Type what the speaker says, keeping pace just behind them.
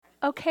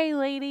Okay,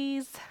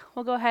 ladies,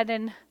 we'll go ahead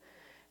and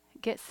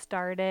get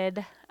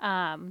started.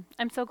 I'm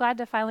so glad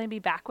to finally be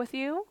back with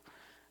you.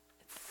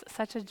 It's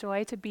such a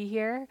joy to be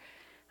here.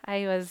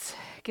 I was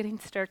getting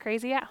stir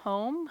crazy at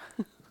home,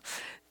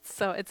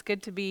 so it's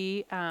good to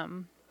be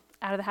out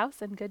of the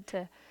house and good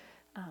to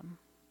um,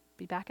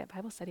 be back at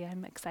Bible study.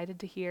 I'm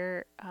excited to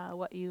hear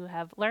what you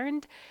have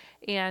learned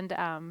and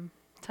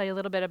tell you a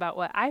little bit about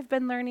what I've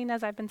been learning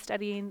as I've been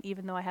studying,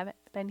 even though I haven't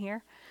been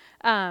here.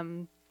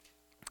 Um,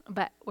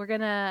 but we're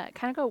going to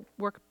kind of go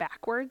work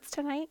backwards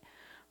tonight.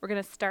 We're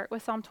going to start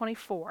with Psalm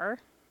 24,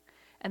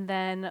 and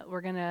then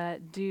we're going to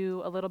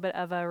do a little bit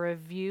of a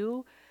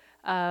review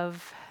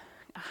of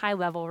a high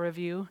level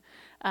review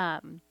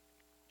um,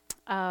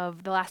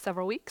 of the last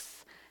several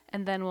weeks.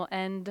 And then we'll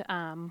end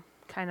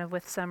kind of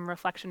with some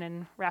reflection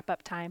and wrap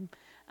up time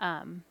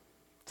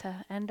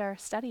to end our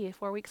study.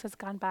 4 weeks has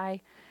gone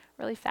by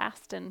really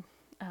fast, and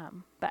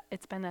but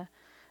it's been a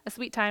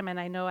sweet time. And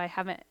I know I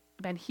haven't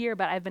been here,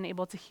 but I've been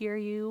able to hear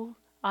you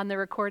on the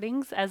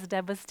recordings as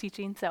Deb was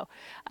teaching. So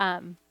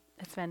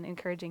it's been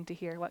encouraging to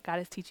hear what God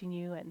is teaching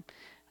you. And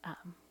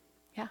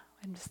yeah,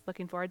 I'm just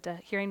looking forward to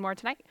hearing more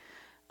tonight.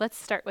 Let's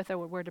start with a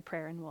word of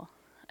prayer and we'll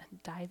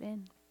dive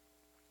in.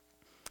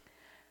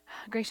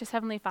 Gracious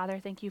Heavenly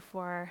Father, thank you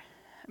for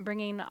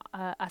bringing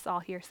us all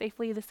here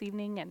safely this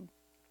evening and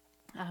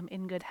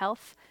in good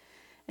health.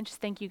 And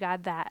just thank you,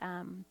 God, that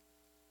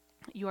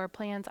your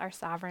plans are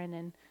sovereign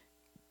and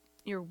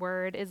your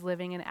word is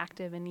living and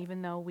active. And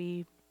even though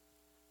we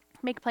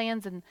make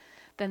plans and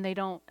then they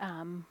don't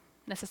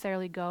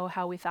necessarily go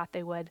how we thought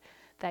they would,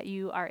 that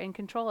you are in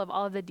control of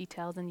all of the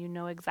details and you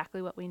know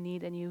exactly what we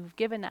need and you've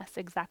given us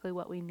exactly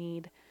what we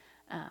need.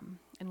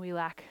 And we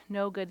lack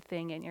no good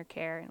thing in your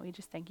care. And we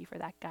just thank you for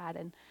that, God.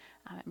 And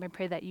I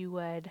pray that you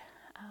would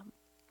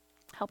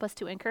help us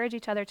to encourage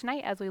each other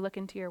tonight as we look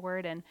into your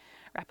word and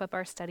wrap up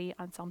our study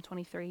on Psalm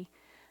 23.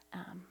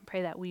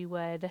 Pray that we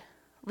would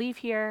leave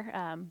here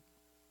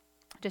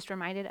just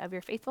reminded of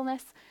your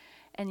faithfulness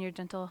and your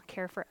gentle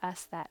care for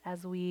us, that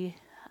as we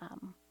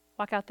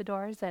walk out the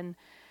doors and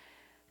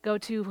go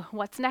to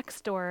what's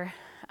next or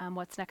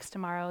what's next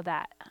tomorrow,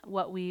 that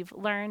what we've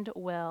learned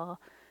will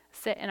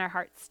sit in our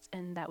hearts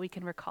and that we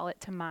can recall it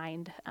to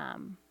mind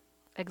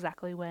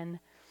exactly when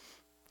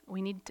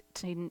we need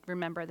to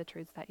remember the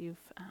truths that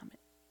you've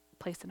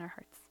placed in our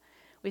hearts.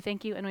 We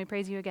thank you and we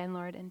praise you again,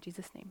 Lord, in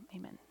Jesus' name,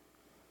 amen.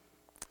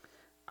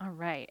 All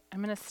right,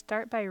 I'm going to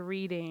start by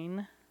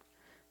reading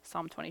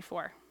Psalm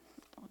 24.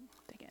 I'll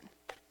dig in.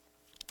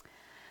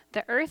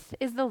 The earth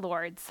is the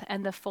Lord's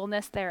and the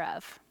fullness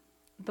thereof,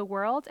 the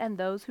world and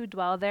those who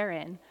dwell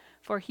therein,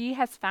 for he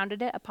has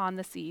founded it upon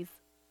the seas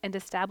and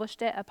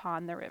established it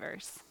upon the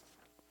rivers.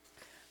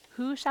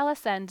 Who shall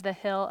ascend the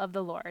hill of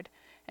the Lord,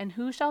 and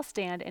who shall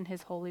stand in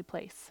his holy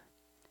place?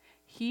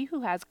 He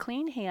who has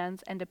clean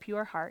hands and a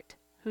pure heart,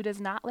 who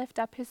does not lift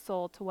up his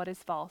soul to what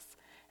is false,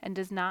 and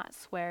does not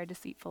swear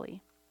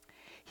deceitfully.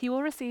 He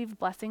will receive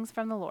blessings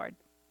from the Lord,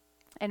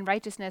 and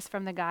righteousness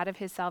from the God of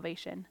his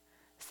salvation.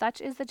 Such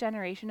is the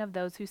generation of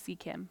those who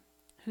seek him,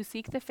 who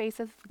seek the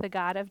face of the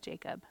God of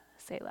Jacob.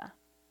 Selah.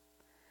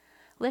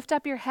 Lift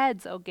up your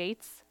heads, O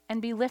gates,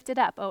 and be lifted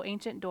up, O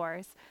ancient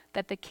doors,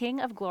 that the King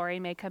of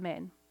glory may come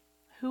in.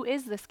 Who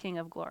is this King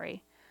of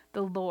glory?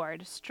 The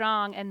Lord,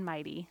 strong and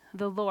mighty,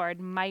 the Lord,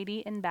 mighty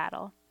in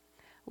battle.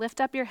 Lift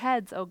up your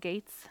heads, O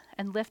gates,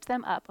 and lift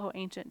them up, O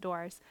ancient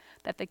doors,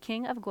 that the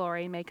King of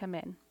glory may come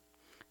in.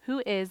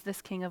 Who is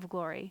this King of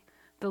glory?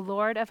 The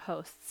Lord of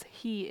hosts,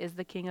 he is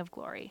the King of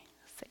glory.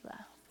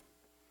 Selah.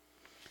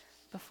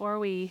 Before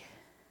we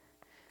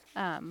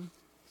kind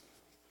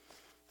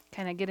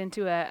of get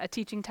into a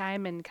teaching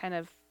time and kind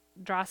of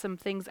draw some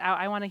things out,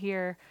 I want to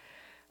hear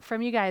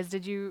from you guys.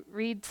 Did you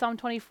read Psalm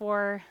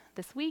 24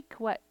 this week?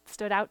 What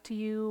stood out to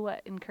you?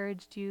 What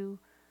encouraged you?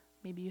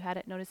 Maybe you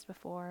hadn't noticed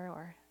before,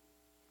 or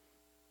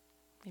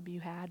maybe you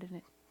had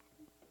and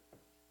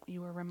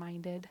you were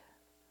reminded.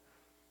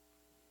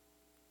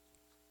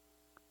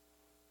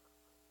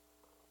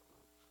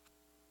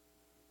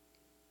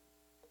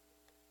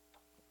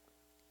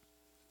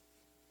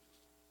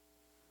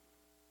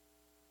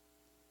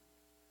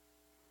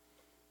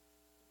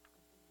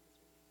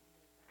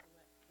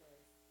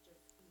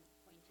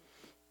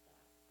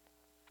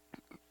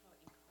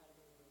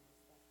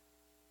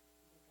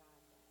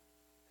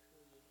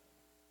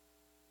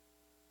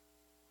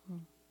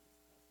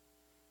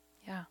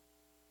 Yeah,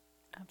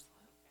 absolutely.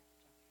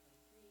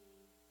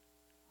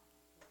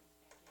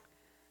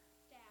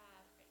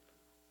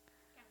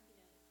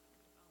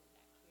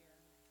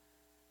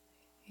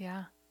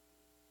 Yeah,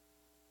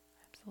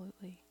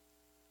 absolutely.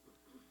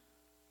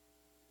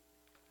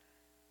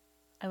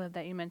 I love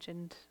that you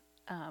mentioned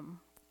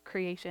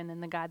creation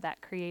and the God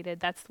that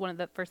created. That's one of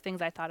the first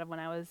things I thought of when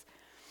I was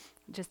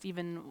just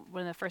even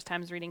one of the first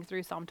times reading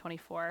through Psalm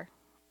 24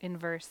 in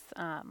verses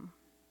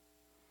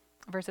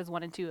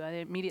 1 and 2. I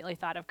immediately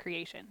thought of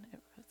creation.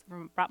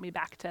 Brought me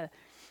back to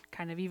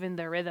kind of even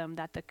the rhythm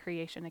that the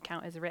creation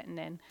account is written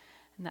in.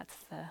 And that's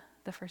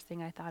the first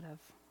thing I thought of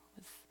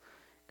was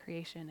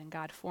creation and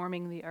God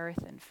forming the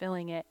earth and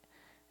filling it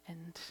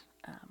and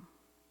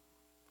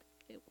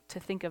to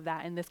think of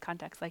that in this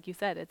context. Like you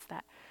said, it's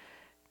that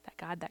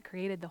God that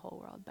created the whole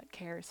world, but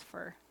cares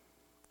for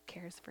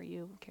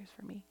you, cares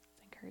for me.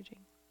 It's encouraging.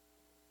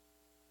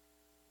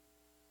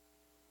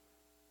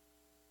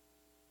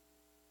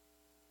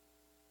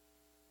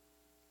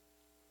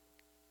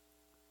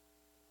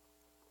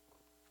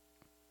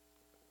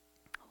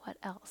 What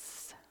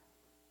else?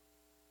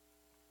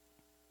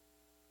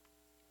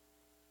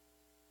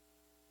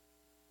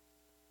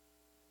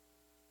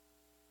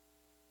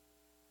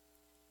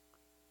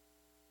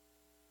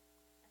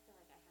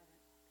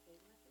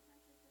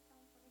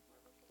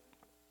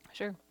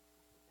 Sure.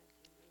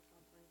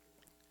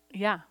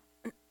 Yeah.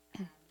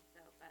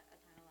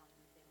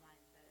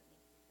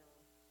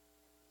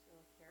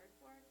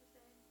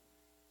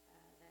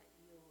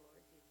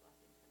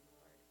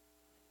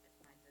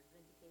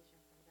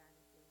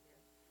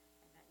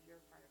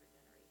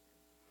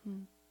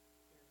 Mm.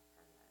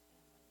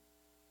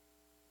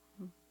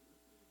 Mm.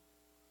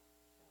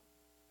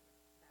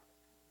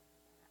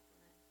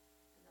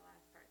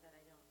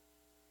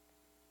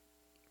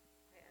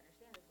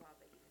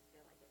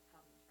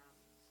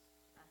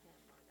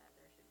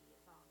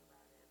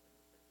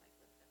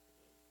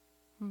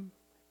 Mm.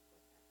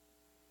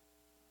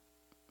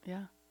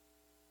 Yeah.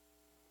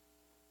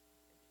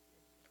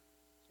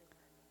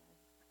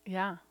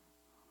 Yeah.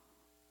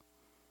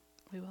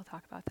 We will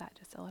talk about that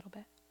just a little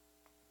bit.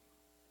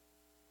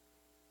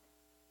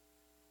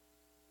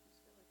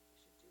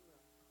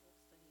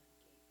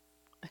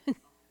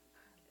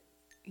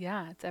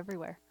 Yeah, it's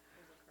everywhere.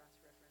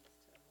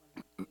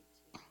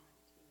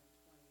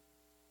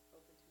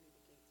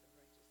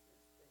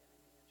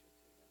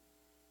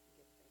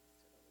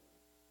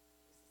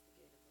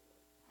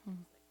 Mm.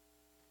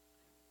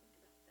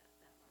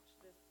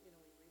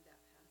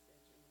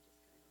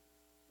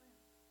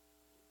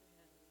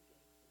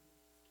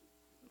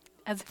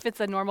 As if it's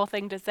a normal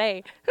thing to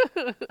say.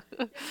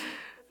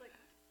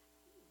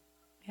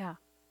 Yeah.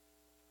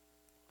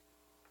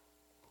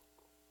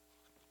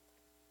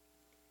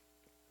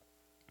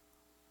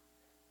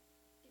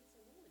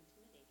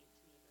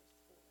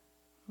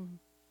 Mm.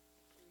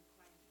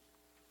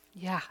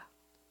 Yeah.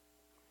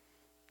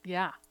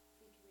 Yeah.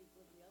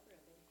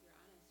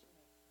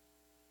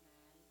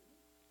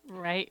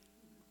 Right.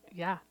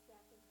 Yeah.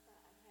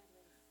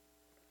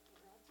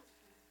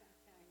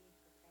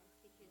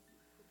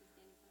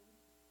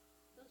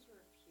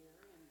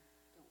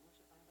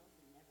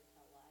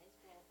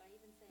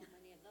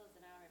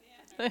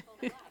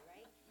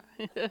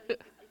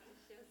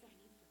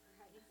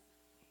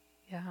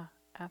 Yeah,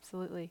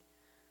 absolutely.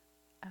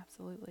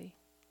 Absolutely.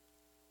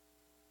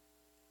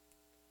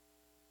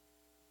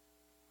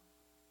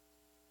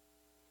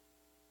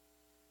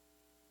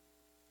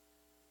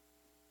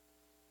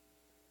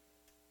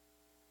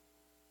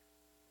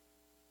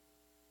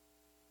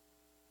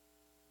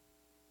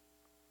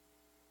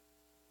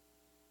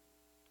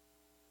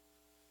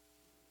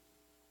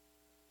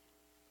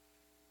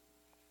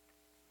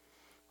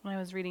 When I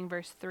was reading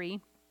verse 3, I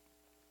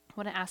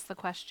want to ask the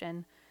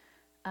question,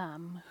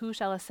 who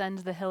shall ascend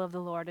the hill of the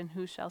Lord and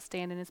who shall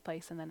stand in his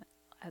place? And then,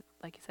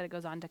 like you said, it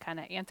goes on to kind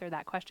of answer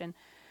that question.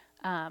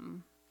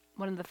 One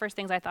of the first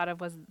things I thought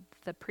of was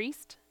the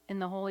priest in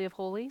the Holy of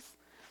Holies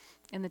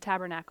in the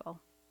tabernacle.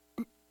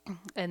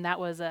 And that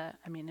was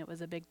it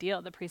was a big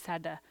deal. The priest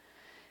had to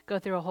go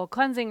through a whole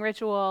cleansing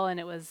ritual,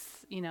 and it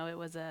was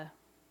a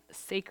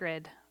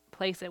sacred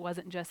place. It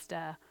wasn't just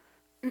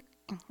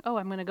oh,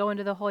 I'm going to go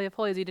into the Holy of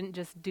Holies. You didn't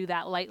just do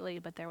that lightly,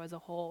 but there was a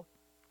whole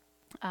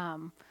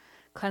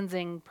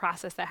cleansing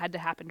process that had to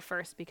happen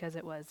first because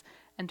it was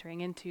entering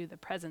into the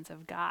presence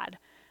of God.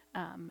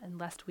 And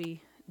lest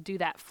we do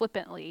that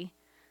flippantly,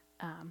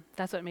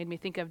 that's what made me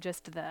think of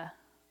just the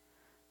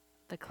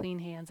clean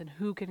hands and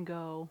who can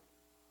go,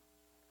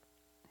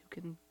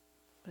 who can,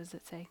 what does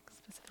it say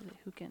specifically?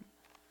 Who can,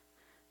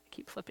 I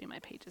keep flipping my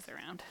pages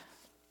around.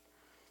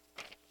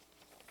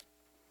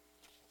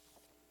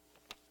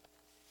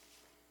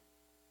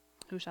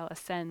 Who shall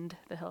ascend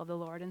the hill of the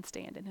Lord and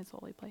stand in his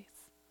holy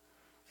place?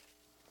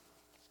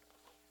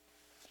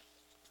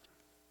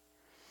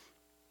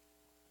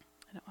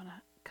 I don't want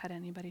to cut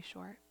anybody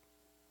short.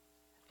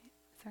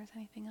 Is there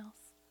anything else?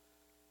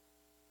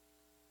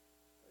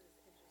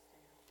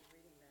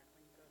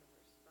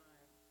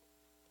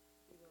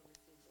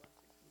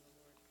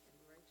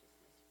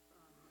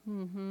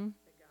 Mm-hmm.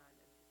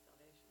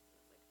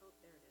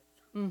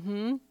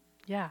 Mm-hmm.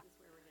 Yeah.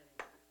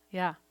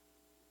 Yeah.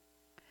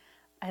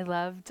 I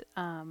loved,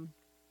 I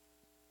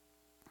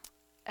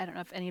don't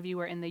know if any of you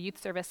were in the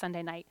youth service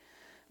Sunday night,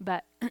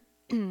 but,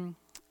 and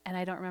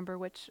I don't remember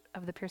which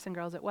of the Pearson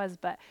girls it was,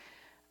 but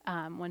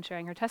when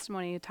sharing her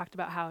testimony, talked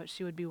about how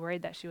she would be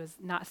worried that she was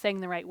not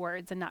saying the right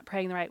words and not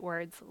praying the right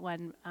words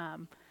when,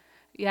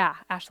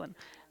 Ashlyn,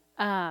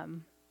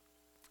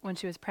 when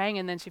she was praying,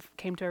 and then she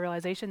came to a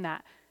realization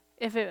that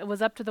if it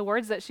was up to the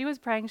words that she was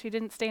praying, she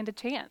didn't stand a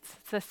chance.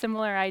 It's a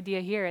similar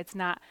idea here. It's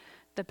not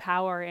the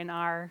power in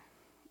our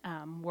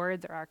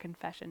words or our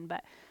confession,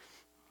 but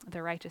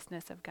the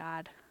righteousness of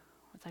God.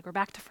 It's like we're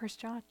back to 1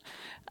 John.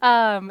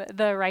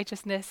 The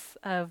righteousness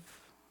of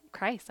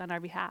Christ on our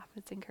behalf.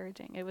 It's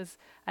encouraging.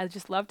 I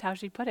just loved how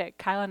she put it.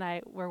 Kyle and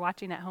I were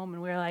watching at home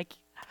and we were like,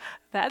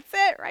 that's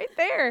it right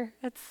there.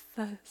 It's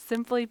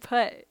simply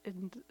put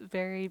in a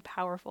very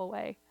powerful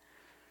way.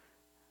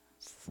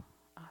 It's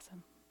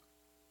awesome.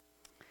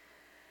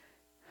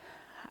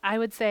 I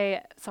would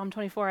say Psalm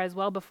 24 as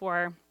well.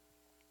 Before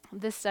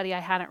this study, I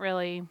hadn't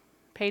really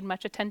paid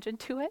much attention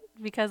to it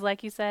because,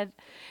 like you said,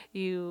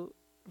 you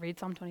read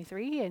Psalm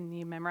 23 and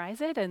you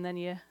memorize it and then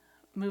you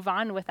move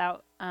on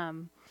without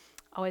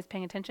always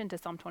paying attention to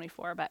Psalm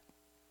 24. But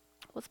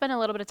we'll spend a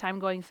little bit of time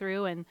going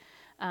through and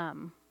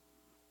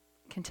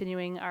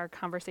continuing our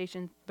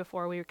conversation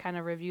before we kind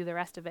of review the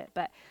rest of it.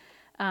 But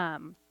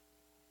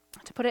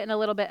to put it in a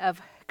little bit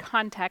of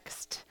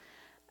context,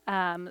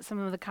 some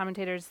of the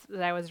commentators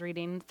that I was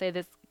reading say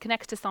this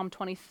connects to Psalm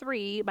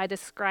 23 by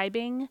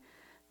describing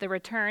the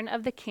return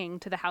of the king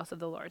to the house of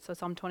the Lord. So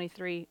Psalm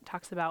 23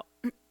 talks about,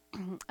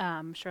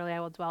 surely I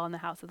will dwell in the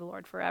house of the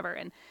Lord forever.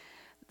 And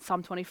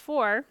Psalm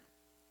 24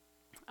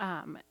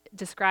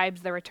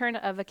 describes the return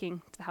of the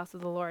king to the house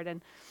of the Lord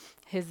and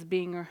his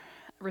being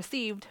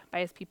received by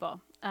his people.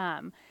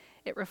 The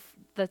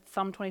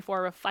Psalm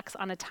 24 reflects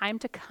on a time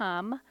to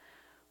come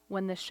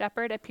when the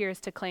shepherd appears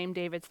to claim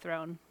David's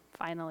throne,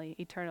 finally,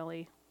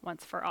 eternally,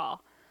 once for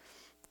all.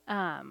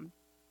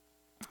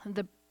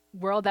 The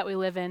world that we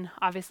live in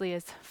obviously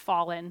is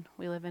fallen.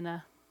 We live in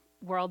a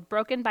world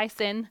broken by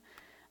sin,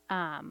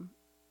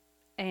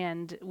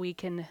 and we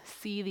can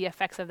see the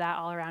effects of that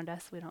all around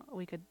us.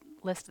 We could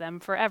list them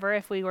forever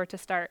if we were to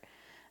start.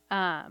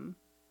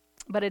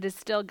 But it is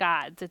still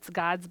God's. It's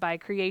God's by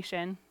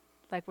creation,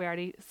 like we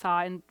already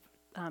saw in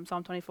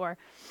Psalm 24,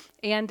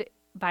 and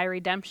by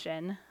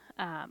redemption.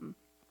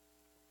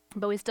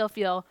 But we still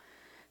feel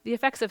the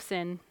effects of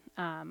sin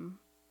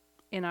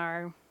in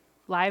our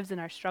lives, in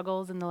our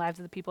struggles, in the lives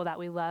of the people that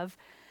we love.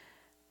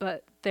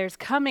 But there's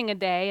coming a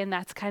day, and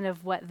that's kind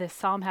of what this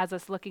psalm has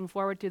us looking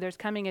forward to. There's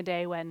coming a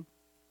day when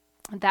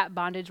that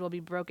bondage will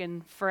be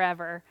broken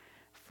forever,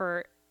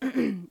 for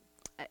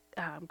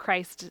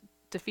Christ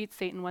defeats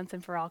Satan once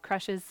and for all,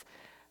 crushes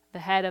the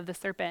head of the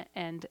serpent,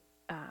 and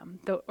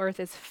the earth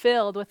is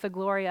filled with the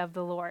glory of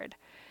the Lord.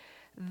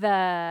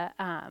 The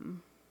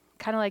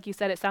kind of like you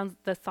said,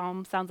 the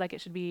psalm sounds like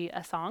it should be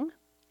a song.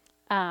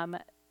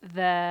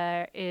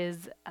 There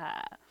is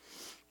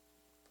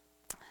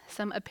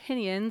some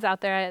opinions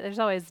out there. There's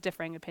always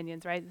differing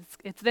opinions, right?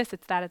 It's this,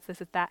 it's that, it's this,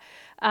 it's that.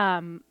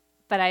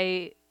 But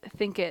I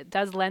think it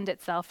does lend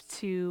itself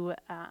to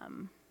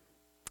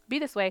be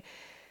this way.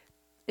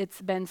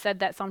 It's been said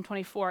that Psalm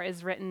 24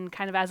 is written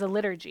kind of as a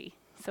liturgy,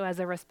 so as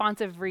a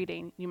responsive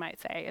reading, you might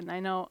say. And I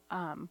know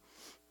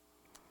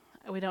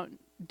we don't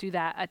do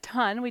that a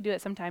ton. We do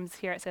it sometimes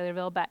here at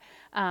Saylorville, but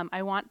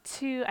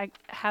I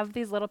have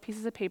these little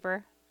pieces of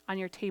paper on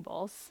your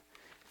tables.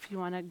 If you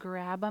want to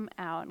grab them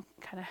out and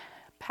kind of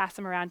pass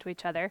them around to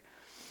each other.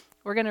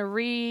 We're going to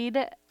read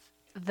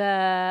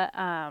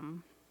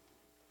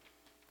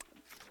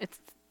it's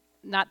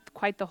not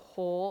quite the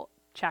whole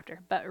chapter,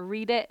 but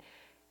read it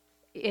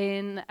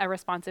in a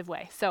responsive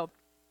way. So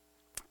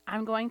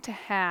I'm going to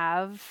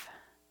I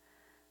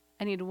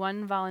need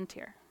one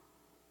volunteer.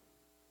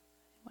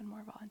 One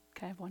more volunteer.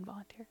 Can I have one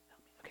volunteer?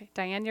 Okay,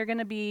 Diane, you're going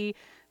to be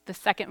the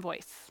second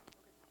voice.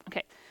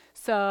 Okay,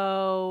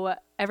 so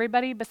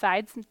everybody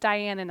besides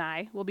Diane and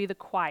I will be the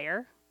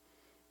choir.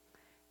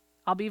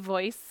 I'll be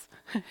voice.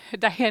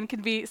 Diane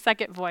can be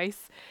second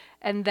voice.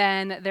 And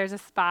then there's a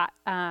spot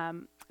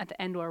at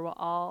the end where we'll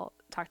all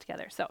talk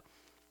together. So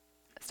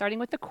starting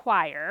with the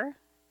choir,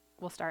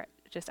 we'll start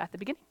just at the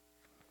beginning.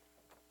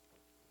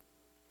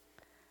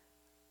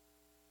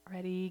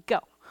 Ready, go.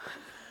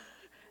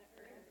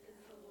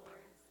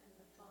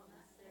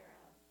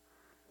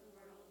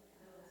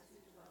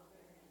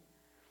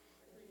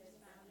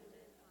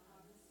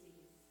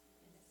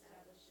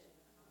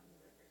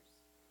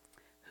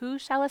 Who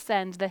shall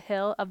ascend the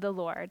hill of the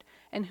Lord,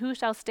 and who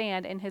shall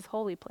stand in his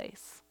holy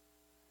place?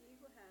 He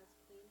who has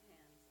clean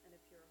hands and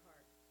a pure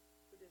heart,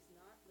 who does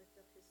not lift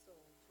up his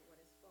soul to what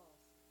is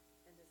false,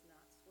 and does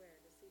not swear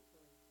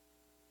deceitfully.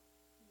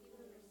 He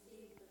will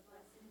receive the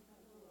blessing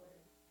from the Lord,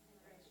 and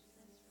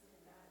righteousness from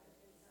the God of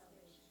his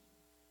salvation.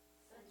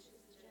 Such is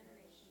the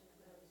generation of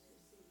those who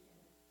seek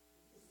him,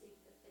 who seek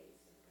the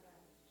face of God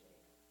of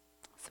Jacob.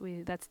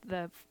 Sweet. That's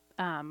the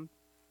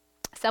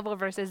several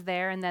verses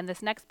there, and then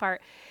this next part,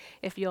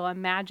 if you'll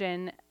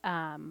imagine,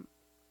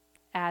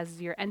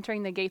 as you're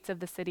entering the gates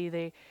of the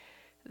city,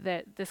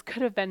 that this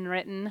could have been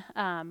written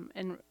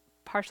and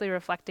partially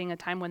reflecting a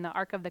time when the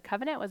Ark of the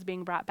Covenant was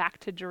being brought back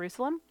to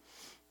Jerusalem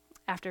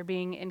after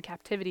being in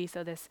captivity.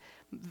 So this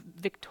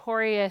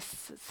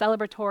victorious,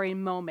 celebratory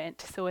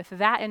moment. So with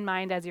that in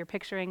mind, as you're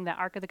picturing the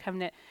Ark of the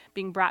Covenant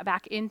being brought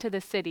back into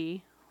the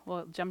city,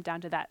 we'll jump down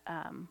to that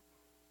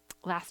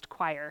last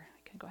choir.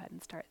 You can go ahead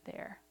and start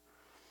there.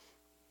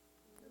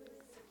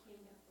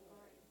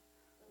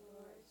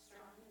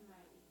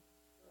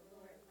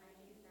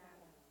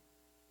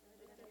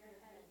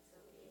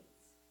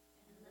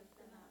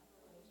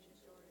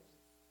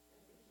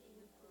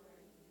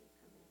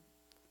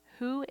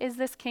 Who is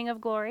this King of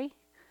Glory?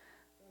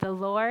 the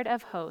Lord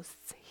of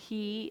hosts,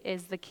 he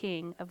is the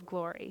King of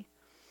glory.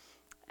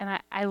 And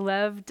I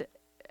loved,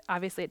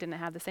 obviously it didn't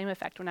have the same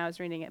effect when I was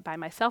reading it by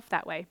myself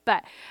that way,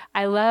 but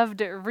I loved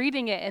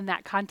reading it in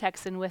that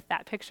context and with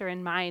that picture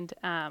in mind,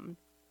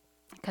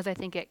 because I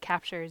think it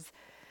captures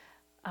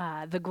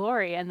the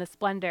glory and the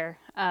splendor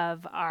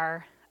of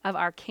our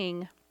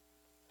King.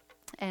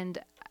 And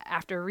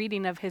after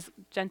reading of his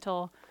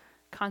gentle,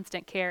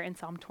 constant care in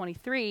Psalm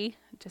 23,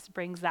 it just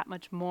brings that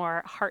much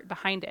more heart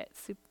behind it.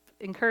 Super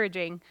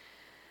encouraging.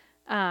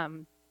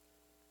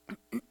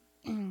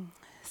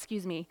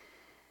 Excuse me.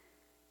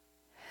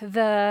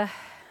 The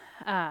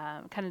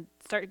kind of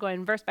start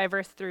going verse by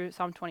verse through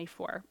Psalm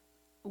 24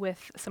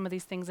 with some of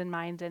these things in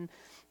mind, and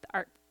the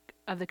Ark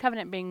of the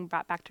Covenant being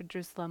brought back to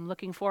Jerusalem,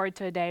 looking forward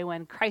to a day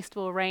when Christ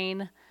will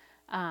reign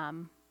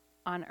on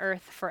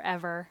earth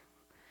forever,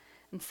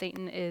 and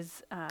Satan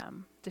is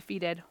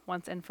defeated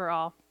once and for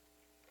all.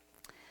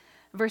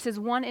 Verses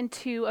 1 and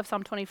 2 of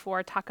Psalm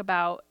 24 talk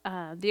about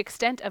the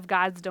extent of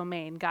God's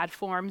domain. God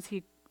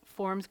he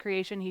forms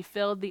creation. He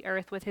filled the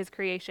earth with his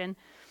creation.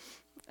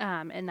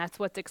 And that's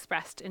what's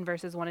expressed in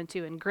verses 1 and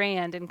 2. In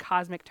grand and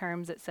cosmic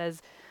terms, it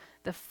says,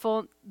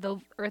 the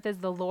earth is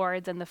the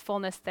Lord's and the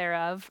fullness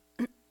thereof,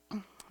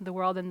 the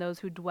world and those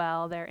who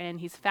dwell therein.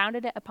 He's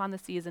founded it upon the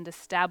seas and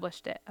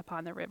established it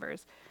upon the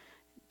rivers.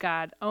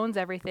 God owns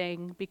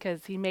everything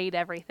because he made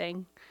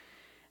everything.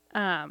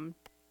 And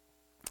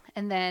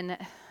then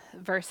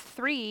verse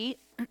 3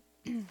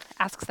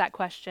 asks that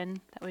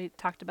question that we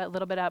talked about a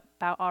little bit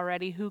about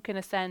already. Who can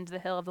ascend the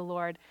hill of the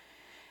Lord?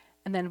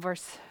 And then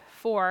verse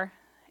 4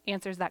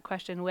 answers that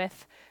question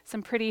with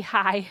some pretty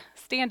high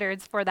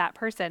standards for that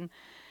person.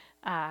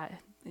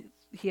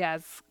 He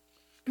has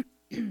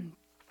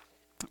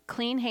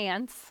clean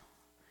hands,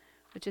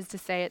 which is to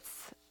say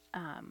it's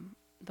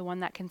the one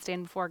that can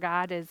stand before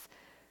God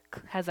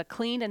has a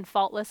clean and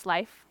faultless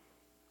life.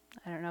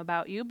 I don't know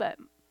about you, but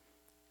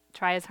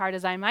try as hard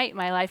as I might,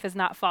 my life is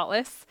not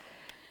faultless.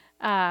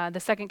 The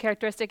second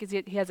characteristic is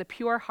he has a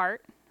pure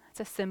heart. It's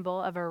a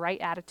symbol of a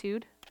right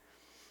attitude.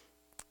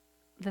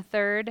 The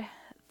third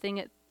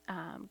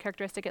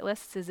characteristic it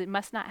lists is it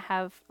must not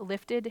have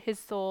lifted his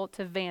soul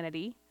to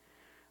vanity,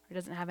 or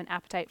doesn't have an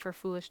appetite for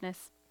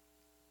foolishness.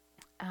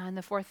 And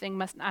the fourth thing,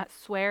 must not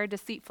swear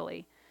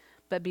deceitfully,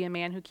 but be a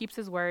man who keeps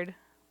his word,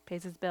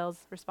 pays his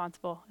bills,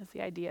 responsible is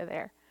the idea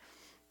there.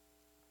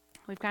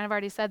 We've kind of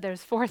already said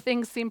there's 4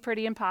 things seem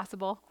pretty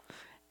impossible,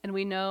 and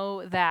we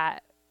know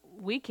that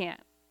we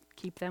can't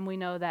keep them. We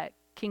know that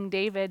King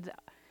David,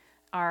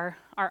 our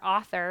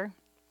author,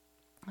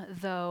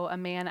 though a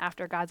man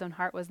after God's own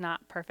heart, was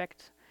not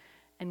perfect,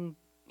 and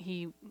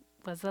he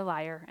was a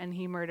liar, and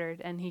he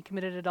murdered, and he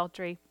committed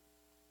adultery.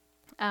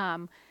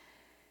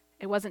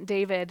 It wasn't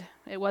David,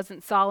 it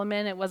wasn't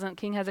Solomon, it wasn't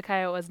King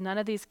Hezekiah, it was none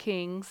of these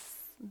kings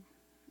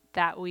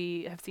that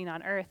we have seen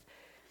on earth.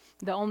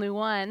 The only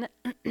one,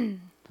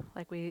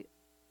 like we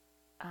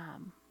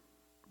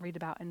read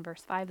about in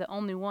verse 5, the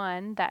only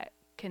one that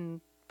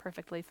can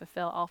perfectly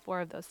fulfill all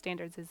 4 of those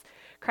standards is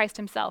Christ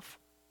himself.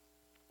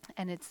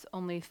 And it's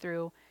only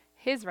through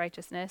his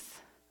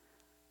righteousness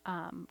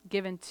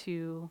given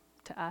to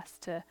us,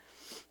 to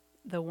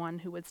the one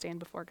who would stand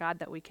before God,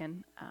 that we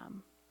can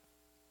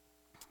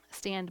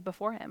stand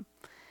before him.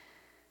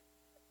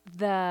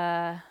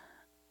 The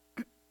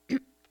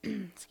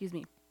excuse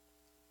me,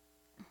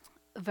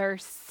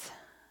 verse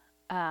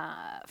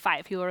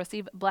 5, he will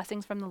receive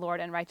blessings from the Lord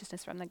and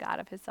righteousness from the God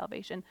of his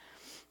salvation.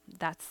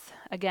 That's,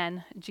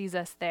 again,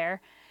 Jesus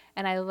there.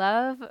 And I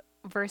love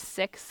verse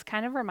 6,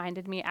 kind of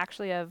reminded me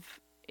actually of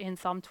in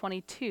Psalm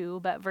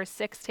 22, but verse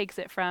 6 takes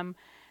it from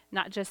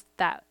not just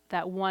that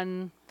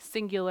one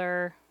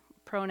singular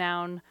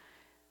pronoun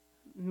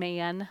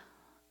man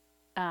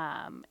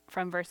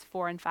from verse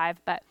 4 and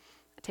 5, but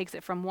it takes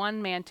it from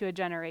one man to a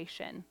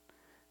generation.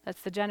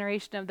 That's the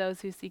generation of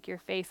those who seek your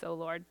face, O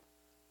Lord,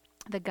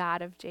 the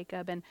God of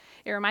Jacob. And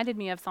it reminded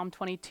me of Psalm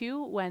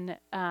 22 when,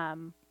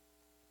 and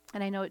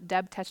I know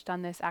Deb touched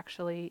on this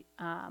actually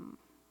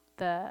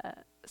the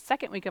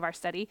second week of our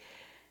study,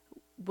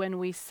 when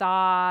we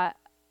saw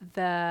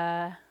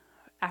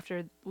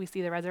after we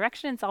see the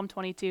resurrection in Psalm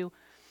 22,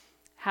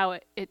 how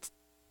it's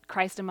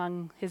Christ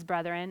among his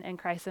brethren and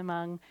Christ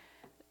among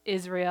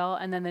Israel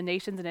and then the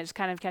nations, and it just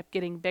kind of kept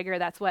getting bigger.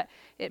 That's what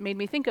it made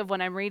me think of when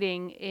I'm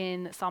reading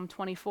in Psalm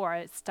 24.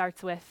 It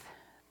starts with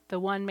the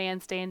one man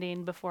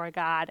standing before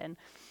God and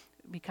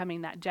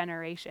becoming that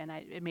generation.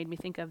 It made me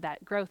think of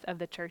that growth of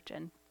the church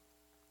and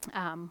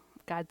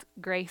God's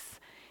grace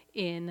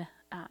in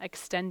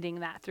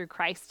extending that through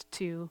Christ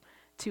to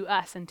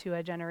us and to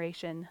a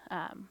generation,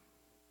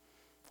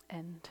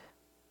 and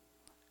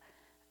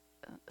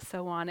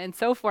so on and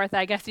so forth,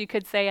 I guess you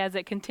could say, as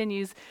it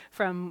continues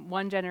from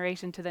one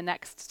generation to the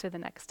next, to the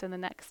next, to the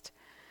next.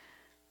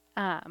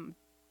 And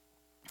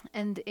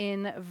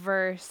in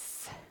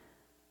verses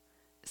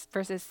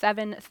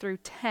 7 through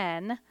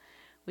 10,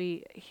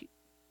 we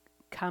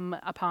come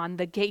upon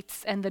the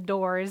gates and the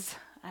doors.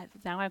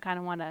 Now I kind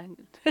of want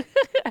to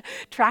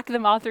track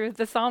them all through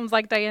the Psalms,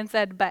 like Diane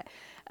said, but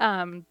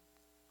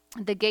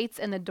The gates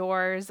and the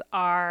doors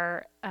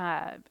are,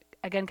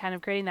 again, kind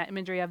of creating that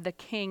imagery of the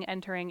king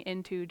entering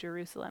into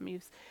Jerusalem. You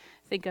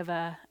think of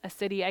a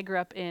city. I grew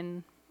up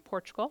in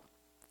Portugal.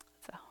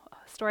 It's a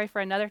story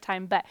for another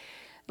time, but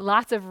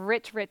lots of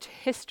rich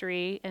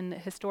history and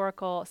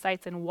historical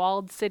sites and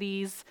walled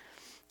cities.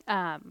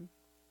 And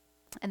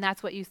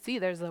that's what you see.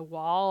 There's a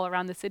wall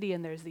around the city,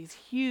 and there's these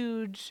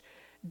huge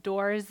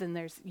doors, and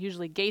there's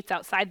usually gates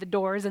outside the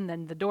doors, and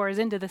then the doors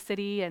into the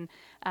city, and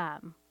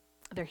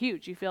they're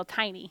huge. You feel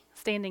tiny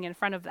standing in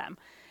front of them.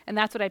 And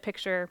that's what I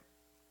picture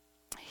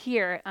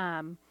here,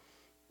 kind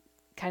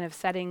of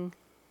setting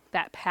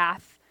that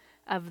path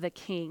of the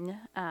king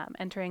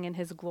entering in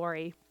his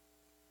glory.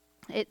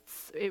 It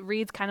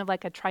reads kind of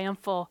like a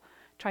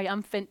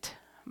triumphant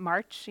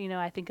march.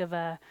 I think of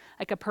a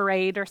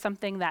parade or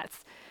something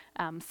that's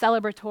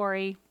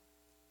celebratory.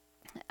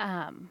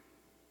 And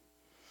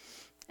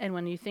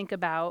when you think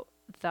about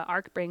the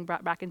ark being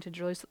brought back into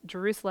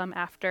Jerusalem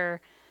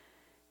after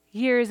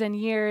years and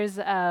years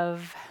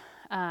of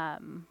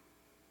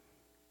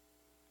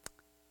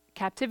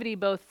captivity,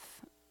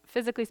 both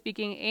physically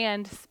speaking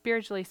and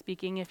spiritually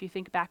speaking, if you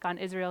think back on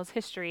Israel's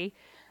history,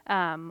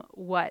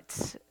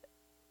 what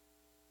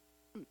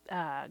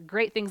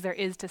great things there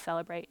is to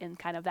celebrate in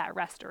kind of that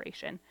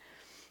restoration.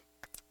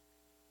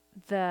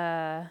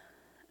 The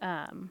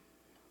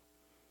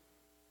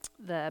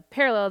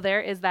parallel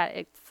there is that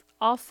it's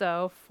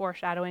also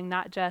foreshadowing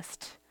not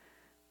just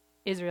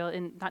Israel,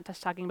 not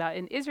just talking about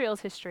in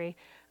Israel's history,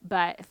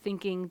 but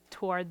thinking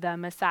toward the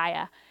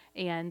Messiah.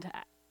 And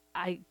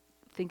I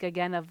think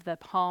again of the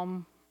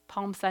Palm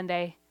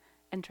Sunday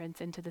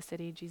entrance into the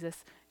city,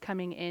 Jesus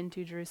coming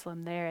into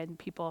Jerusalem there, and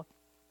people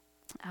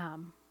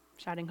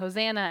shouting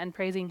Hosanna and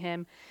praising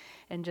him,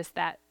 and just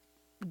that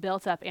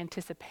built up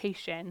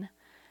anticipation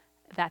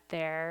that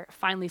they're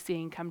finally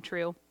seeing come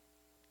true.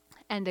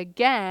 And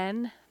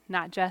again,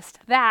 not just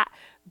that,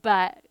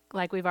 but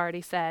like we've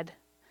already said,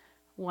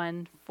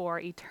 one for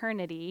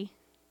eternity,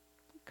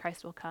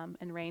 Christ will come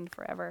and reign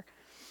forever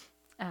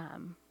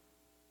on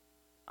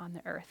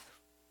the earth.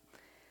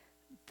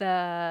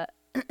 The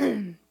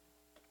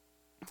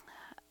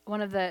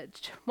one of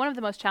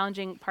the most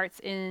challenging parts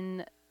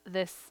in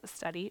this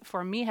study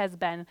for me has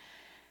been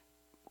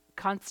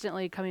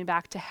constantly coming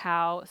back to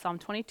how Psalm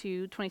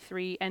 22,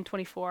 23, and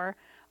 24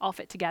 all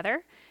fit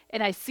together.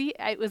 And I see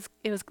it was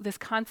this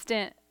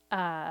constant,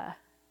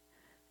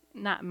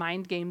 not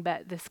mind game,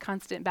 but this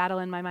constant battle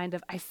in my mind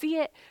of, I see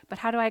it, but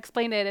how do I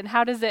explain it? And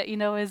how does it,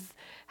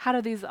 how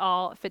do these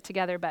all fit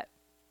together? But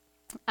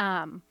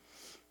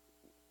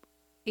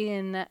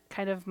in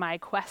kind of my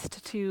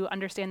quest to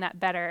understand that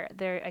better,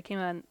 I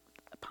came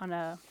upon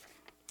a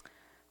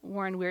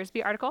Warren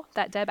Wiersbe article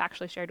that Deb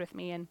actually shared with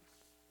me. And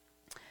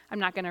I'm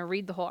not going to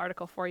read the whole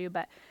article for you,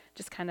 but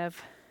just kind of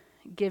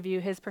give you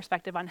his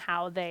perspective on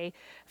how they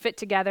fit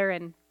together.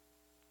 And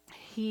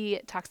he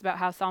talks about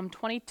how Psalm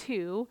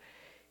 22,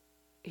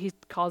 he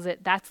calls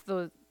it, that's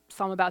the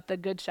psalm about the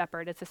Good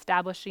Shepherd. It's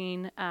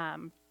establishing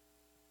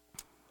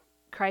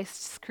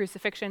Christ's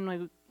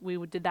crucifixion. We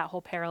did that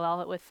whole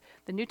parallel with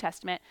the New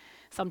Testament.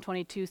 Psalm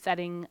 22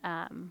 setting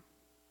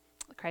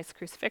Christ's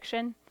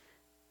crucifixion,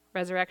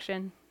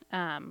 resurrection,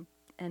 and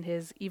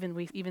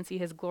we even see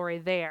his glory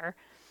there.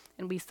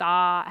 And we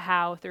saw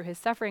how through his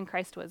suffering,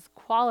 Christ was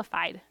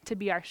qualified to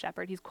be our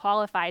shepherd. He's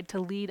qualified to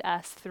lead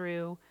us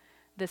through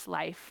this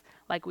life,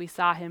 like we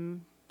see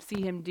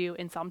him do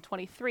in Psalm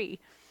 23.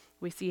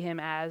 We see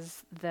him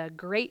as the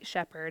great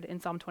shepherd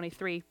in Psalm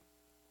 23,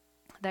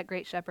 that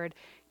great shepherd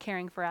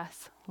caring for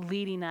us,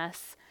 leading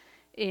us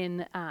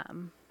in, I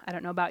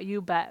don't know about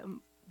you, but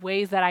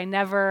ways that I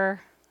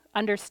never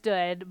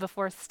understood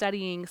before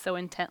studying so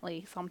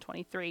intently Psalm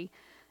 23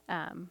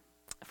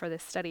 for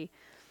this study.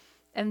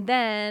 And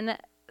then,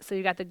 so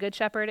you got the Good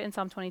Shepherd in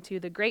Psalm 22,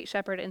 the Great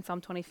Shepherd in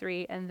Psalm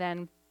 23, and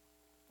then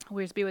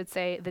Wiersbe would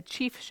say the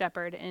Chief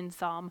Shepherd in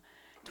Psalm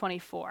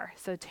 24.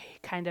 So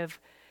kind of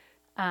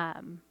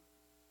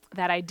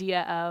that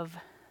idea of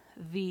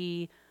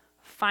the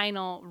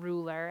final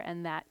ruler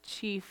and that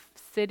chief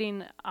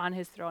sitting on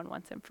his throne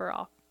once and for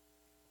all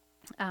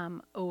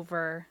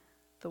over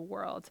the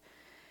world.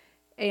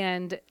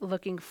 And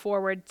looking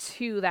forward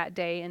to that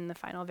day in the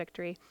final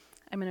victory.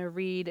 I'm going to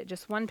read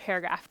just one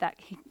paragraph that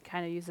he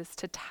kind of uses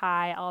to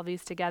tie all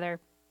these together.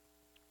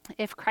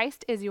 If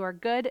Christ is your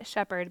good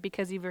shepherd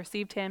because you've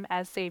received him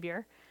as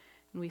Savior,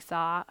 and we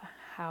saw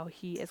how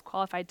he is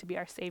qualified to be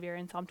our Savior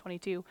in Psalm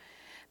 22,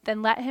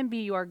 then let him be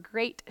your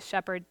great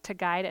shepherd to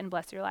guide and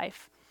bless your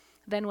life.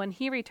 Then when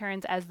he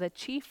returns as the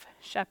chief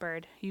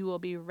shepherd, you will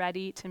be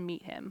ready to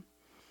meet him.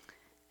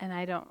 And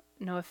I don't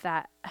know if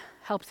that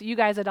helps you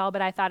guys at all,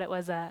 but I thought it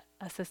was a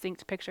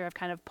succinct picture of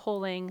kind of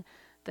pulling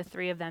the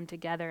three of them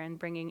together and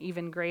bringing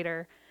even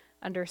greater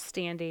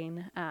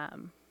understanding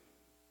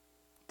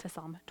to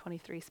Psalm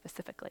 23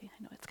 specifically.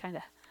 I know it's kind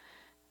of,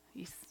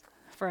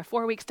 for a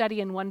 4-week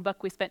study in one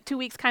book, we spent 2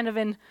 weeks kind of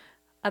in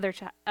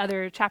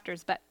other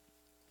chapters, but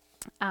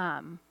I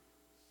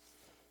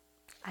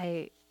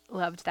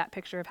loved that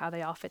picture of how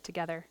they all fit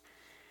together.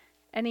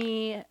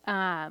 Any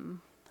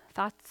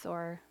thoughts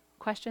or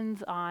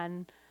questions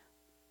on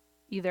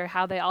either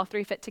how they all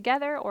three fit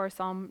together or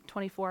Psalm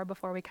 24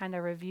 before we kind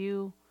of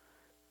review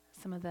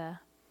some of the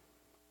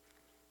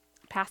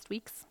past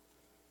weeks?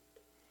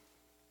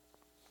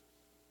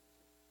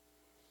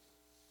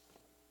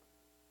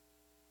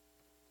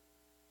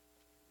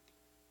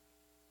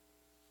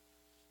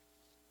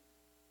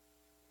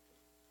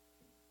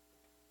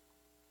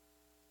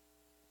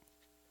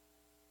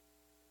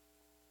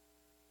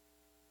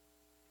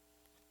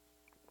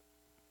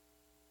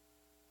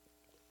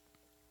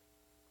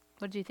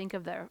 What did you think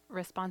of the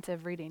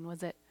responsive reading?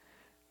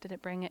 Did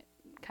it bring it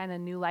kind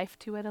of new life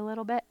to it a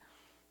little bit?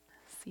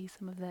 See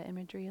some of the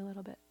imagery a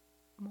little bit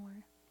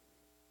more?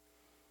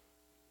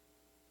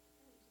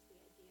 Just the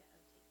idea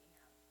of taking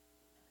out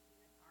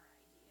even our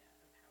idea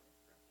of how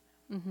it's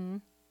broken out.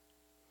 Mm-hmm.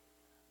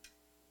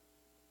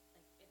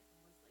 Like it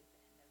almost like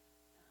the end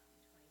of 23 belongs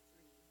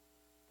with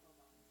 24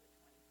 rather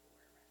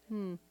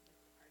Hmm. than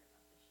like the part about the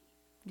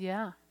sheep.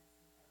 Yeah.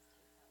 Kind of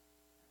sometimes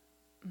take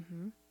out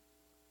Mm-hmm.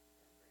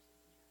 the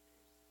verses and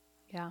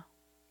chapters. Yeah.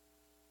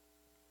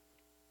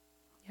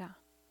 Yeah.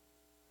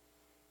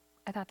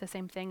 I thought the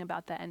same thing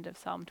about the end of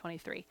Psalm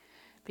 23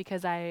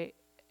 because I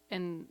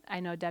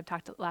know Deb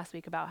talked last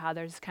week about how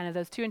there's kind of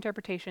those two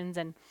interpretations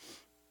and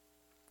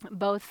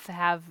both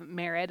have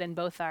merit and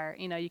both are,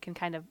 you can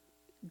kind of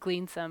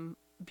glean some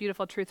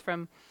beautiful truth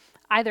from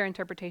either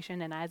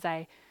interpretation. And as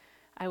I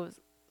was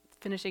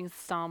finishing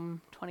Psalm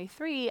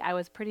 23, I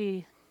was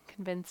pretty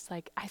convinced,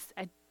 like I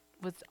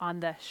was on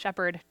the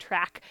shepherd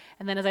track.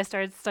 And then as I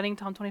started studying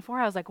Psalm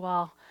 24, I was like,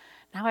 well,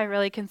 now I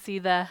really can see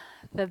the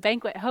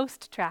banquet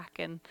host track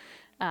and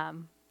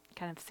kind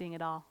of seeing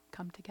it all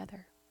come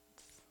together.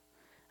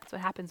 That's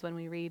what happens when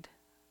we read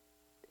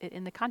it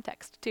in the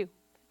context too.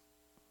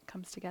 It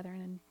comes together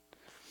in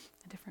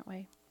a different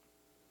way.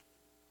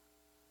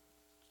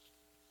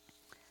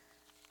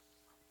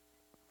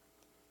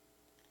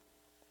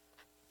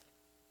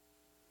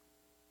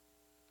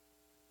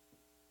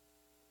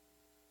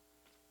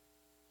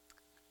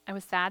 I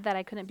was sad that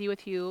I couldn't be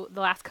with you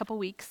the last couple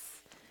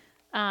weeks,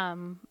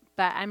 but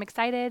I'm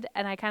excited,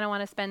 and I kind of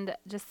want to spend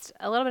just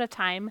a little bit of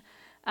time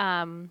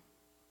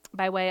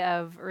by way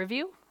of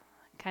review,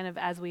 kind of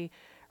as we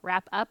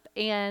wrap up,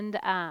 and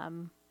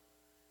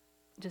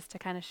just to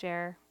kind of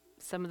share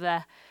some of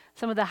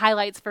the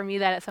highlights for me,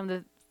 that some of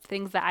the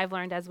things that I've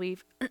learned as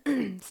we've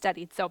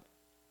studied. So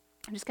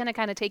I'm just going to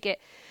kind of take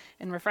it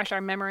and refresh our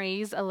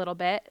memories a little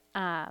bit.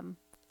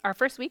 Our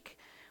first week,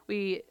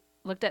 we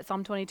looked at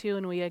Psalm 22,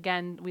 and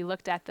we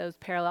looked at those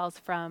parallels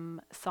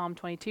from Psalm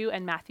 22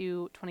 and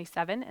Matthew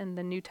 27 in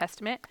the New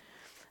Testament,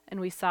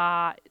 and we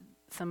saw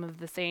some of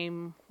the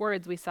same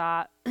words. We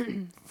saw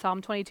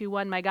Psalm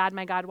 22:1, my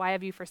God, why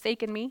have you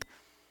forsaken me?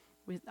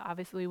 We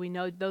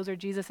know those are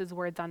Jesus's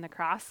words on the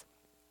cross.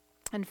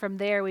 And from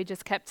there, we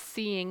just kept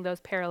seeing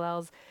those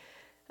parallels,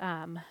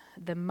 the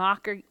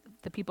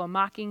people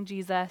mocking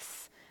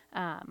Jesus,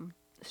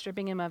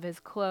 stripping him of his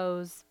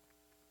clothes,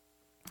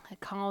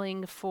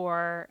 calling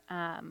for,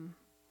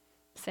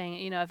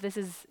 saying, if this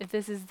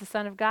is the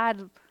Son of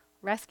God,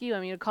 rescue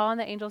him. Calling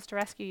the angels to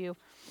rescue you.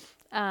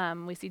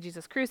 We see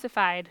Jesus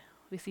crucified.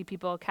 We see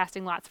people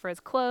casting lots for his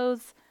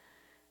clothes.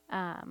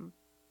 And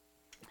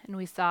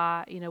we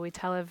saw, we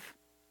tell of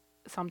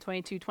Psalm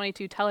 22,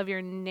 tell of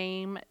your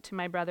name to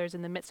my brothers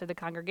in the midst of the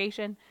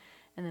congregation.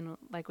 And then,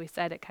 like we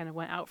said, it kind of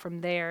went out from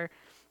there,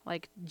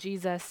 like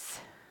Jesus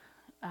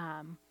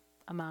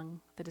among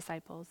the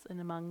disciples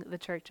and among the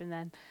church. And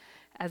then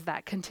as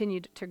that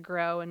continued to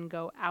grow and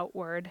go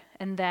outward.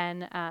 And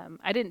then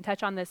I didn't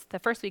touch on this the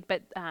first week,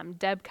 but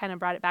Deb kind of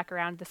brought it back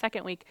around the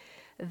second week,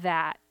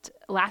 that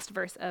last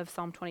verse of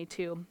Psalm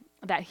 22,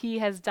 that he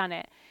has done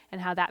it,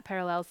 and how that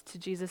parallels to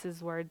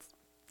Jesus's words,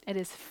 it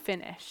is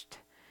finished.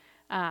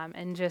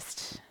 And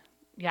just,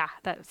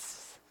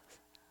 that's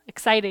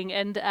exciting,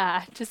 and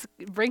just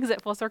brings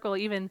it full circle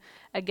even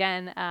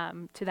again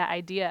to that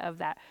idea of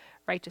that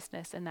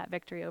righteousness and that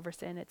victory over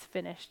sin. It's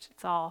finished.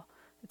 It's all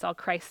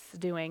Christ's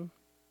doing.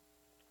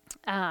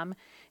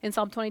 In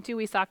Psalm 22,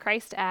 we saw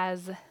Christ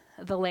as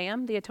the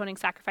Lamb, the atoning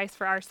sacrifice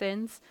for our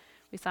sins.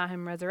 We saw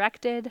him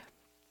resurrected.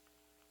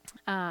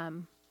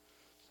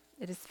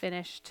 It is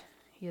finished.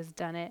 He has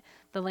done it.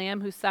 The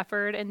Lamb who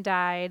suffered and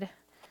died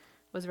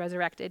was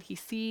resurrected. He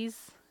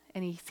sees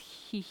and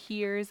he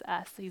hears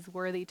us. He's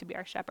worthy to be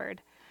our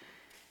shepherd.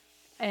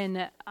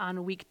 And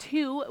on week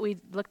 2, we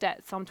looked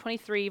at Psalm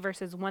 23,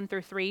 verses 1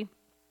 through 3,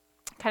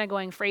 kind of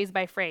going phrase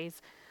by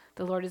phrase.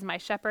 The Lord is my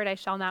shepherd, I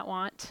shall not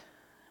want.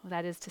 Well,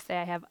 that is to say,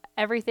 I have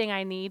everything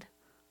I need.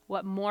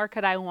 What more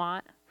could I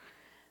want?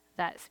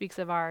 That speaks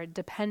of our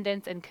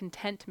dependence and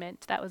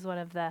contentment. That was one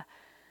of the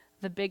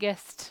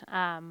biggest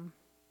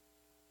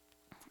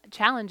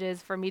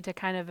challenges for me to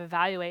kind of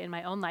evaluate in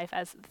my own life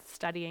as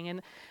studying,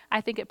 and I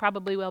think it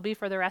probably will be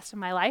for the rest of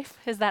my life,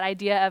 is that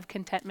idea of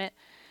contentment.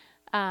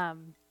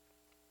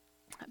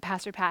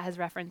 Pastor Pat has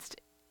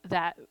referenced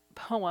that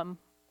poem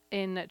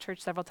in church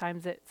several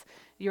times. It's,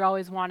 you're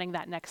always wanting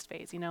that next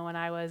phase. When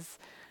I was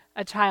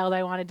a child,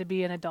 I wanted to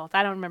be an adult.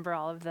 I don't remember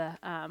all of the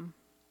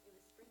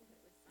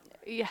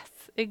Yes,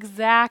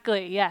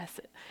 exactly. Yes.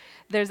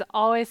 There's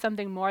always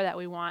something more that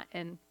we want,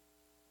 and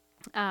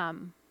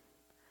um,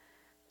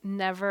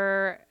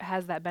 never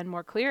has that been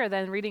more clear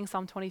than reading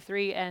Psalm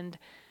 23 and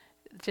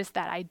just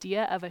that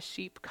idea of a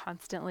sheep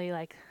constantly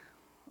like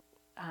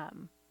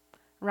um,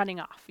 running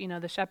off. You know,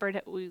 the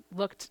shepherd, we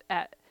looked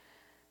at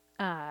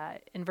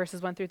in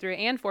verses 1 through 3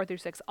 and 4 through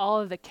 6, all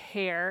of the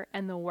care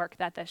and the work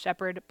that the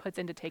shepherd puts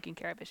into taking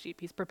care of his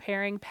sheep. He's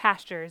preparing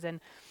pastures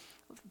and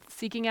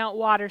seeking out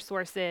water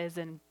sources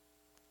and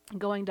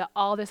going to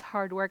all this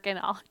hard work, and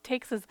all it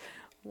takes is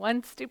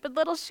one stupid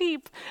little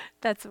sheep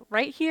that's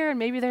right here, and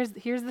maybe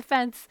here's the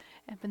fence,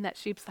 and then that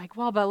sheep's like,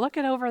 well, but look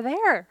at over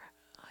there,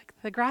 like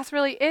the grass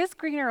really is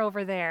greener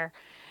over there.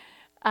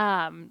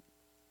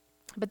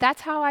 But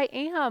that's how I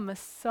am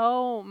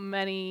so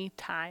many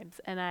times,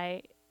 and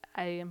I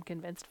am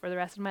convinced for the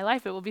rest of my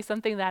life it will be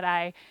something that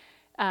I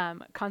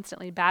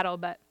constantly battle,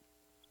 but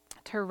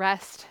to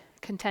rest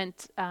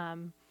content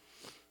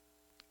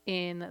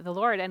in the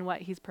Lord and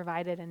what He's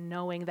provided, and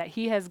knowing that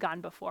He has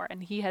gone before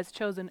and He has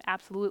chosen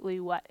absolutely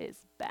what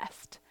is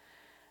best,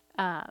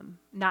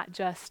 not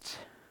just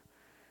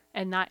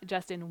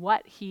in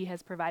what He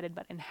has provided,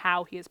 but in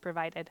how He has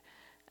provided.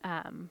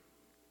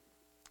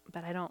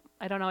 But I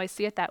don't always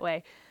see it that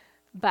way.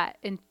 But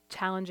in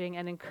challenging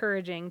and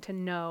encouraging to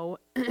know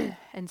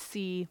and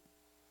see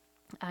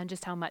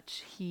just how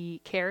much He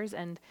cares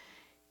and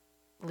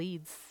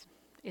leads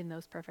in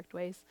those perfect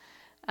ways.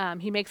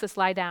 He makes us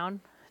lie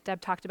down. Deb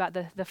talked about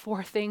the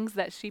 4 things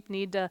that sheep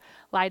need to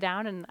lie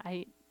down, and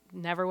I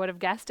never would have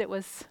guessed it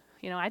was,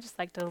 I just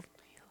like to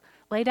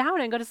lay down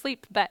and go to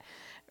sleep. But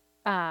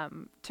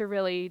to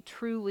really,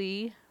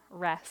 truly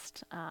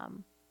rest,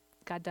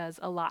 God does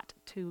a lot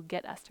to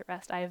get us to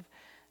rest. I've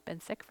been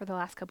sick for the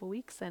last couple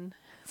weeks, and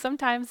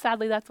sometimes,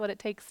 sadly, that's what it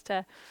takes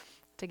to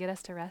get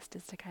us to rest,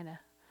 is to kind of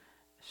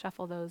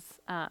shuffle those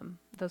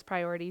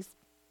priorities.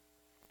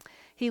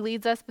 He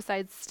leads us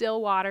beside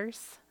still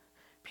waters,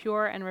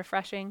 pure and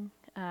refreshing.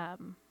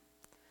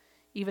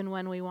 Even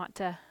when we want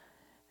to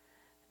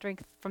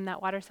drink from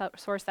that water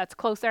source that's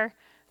closer,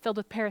 filled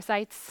with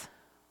parasites,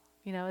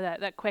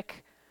 that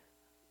quick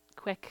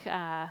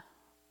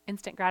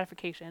instant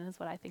gratification is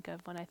what I think of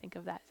when I think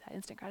of that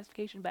instant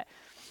gratification. But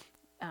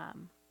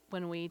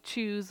when we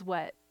choose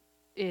what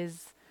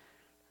is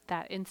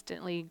that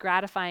instantly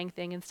gratifying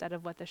thing instead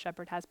of what the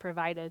shepherd has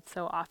provided,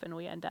 so often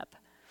we end up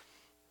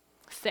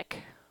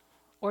sick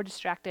or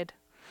distracted,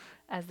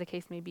 as the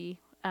case may be.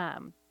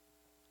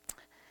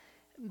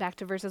 Back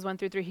to verses 1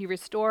 through 3, He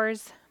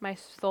restores my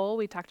soul.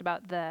 We talked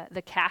about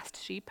the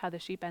cast sheep, how the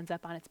sheep ends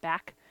up on its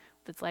back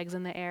with its legs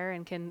in the air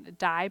and can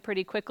die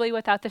pretty quickly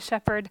without the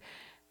shepherd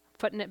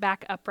putting it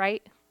back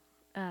upright.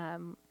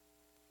 And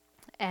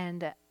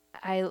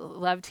I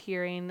loved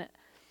hearing,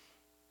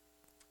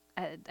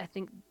 I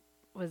think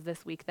was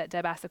this week that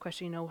Deb asked the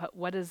question,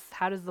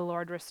 how does the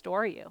Lord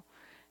restore you?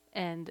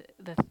 And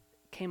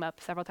came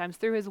up several times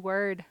through His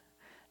word,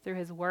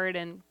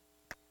 and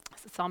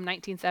Psalm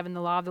 19:7,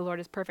 the law of the Lord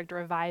is perfect,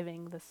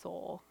 reviving the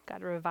soul.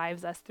 God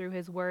revives us through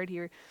His word. He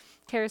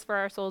cares for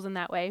our souls in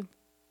that way.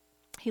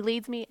 He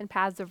leads me in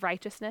paths of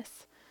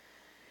righteousness.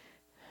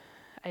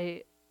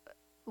 I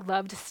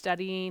loved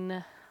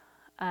studying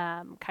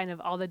kind of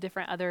all the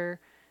different other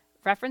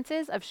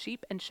references of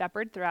sheep and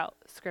shepherd throughout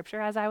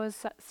Scripture as I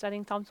was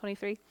studying Psalm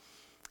 23.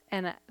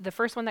 And the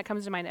first one that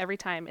comes to mind every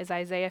time is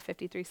Isaiah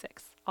 53:6.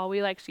 All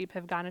we like sheep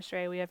have gone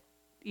astray.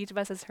 Each of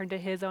us has turned to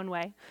his own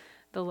way.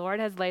 The Lord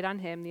has laid on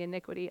Him the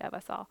iniquity of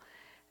us all.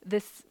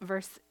 This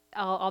verse,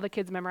 all the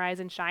kids memorize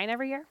and shine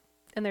every year.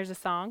 And there's a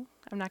song.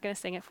 I'm not going to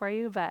sing it for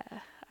you, but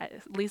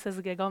Lisa's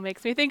giggle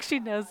makes me think she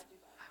knows.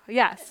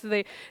 Yes,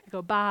 they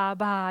go ba,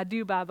 ba,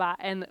 do ba, ba.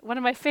 And one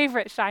of my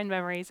favorite shine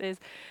memories is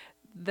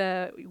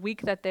the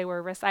week that they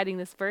were reciting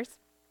this verse.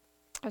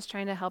 I was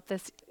trying to help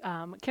this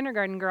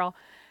kindergarten girl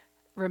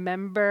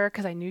remember,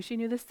 because I knew she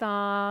knew the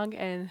song,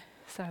 and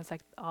so I was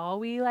like, all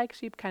we like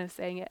sheep, kind of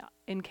saying it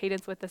in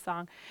cadence with the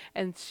song,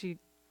 and she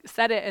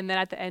said it, and then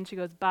at the end she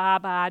goes, ba,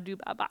 ba, do,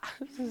 ba, ba.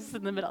 Just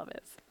in the middle of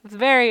it. It's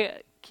very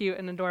cute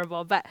and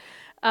adorable, but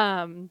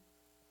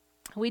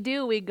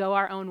we go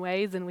our own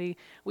ways, and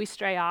we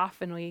stray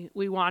off, and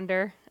we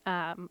wander,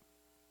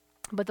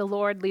 but the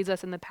Lord leads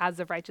us in the paths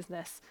of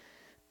righteousness.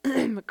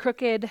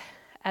 Crooked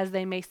as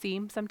they may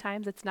seem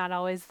sometimes, it's not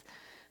always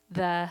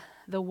the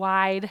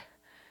wide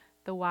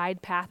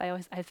path.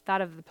 I've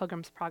thought of the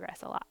Pilgrim's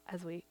Progress a lot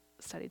as we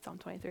studied Psalm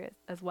 23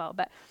 as well,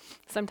 but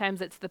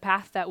sometimes it's the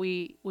path that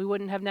we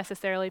wouldn't have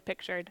necessarily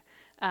pictured,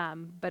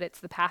 but it's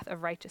the path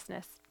of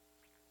righteousness.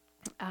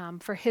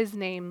 For His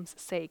name's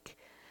sake.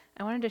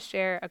 I wanted to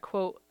share a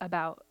quote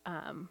about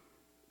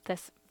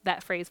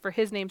that phrase, for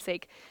His name's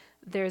sake.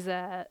 There's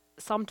a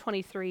Psalm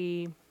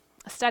 23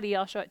 study,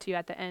 I'll show it to you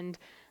at the end,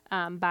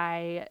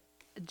 by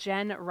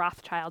Jen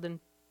Rothschild, and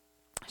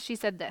she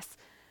said this: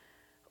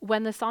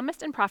 when the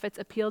psalmist and prophets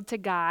appealed to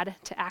God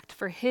to act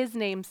for His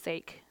name's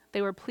sake,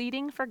 they were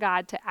pleading for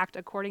God to act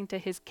according to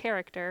His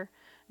character,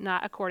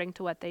 not according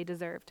to what they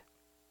deserved.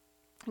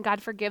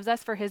 God forgives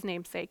us for His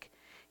name's sake.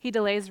 He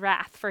delays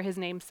wrath for His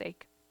name's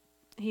sake.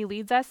 He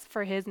leads us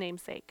for his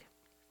name's sake.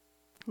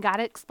 God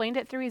explained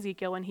it through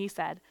Ezekiel when he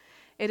said,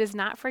 "It is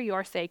not for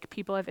your sake,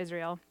 people of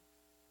Israel,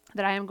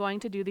 that I am going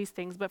to do these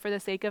things, but for the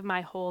sake of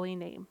my holy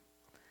name."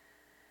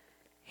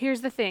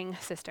 Here's the thing,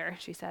 sister,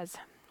 she says.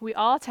 We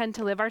all tend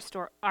to live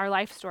our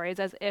life stories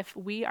as if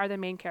we are the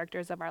main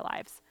characters of our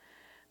lives.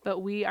 But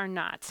we are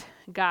not.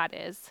 God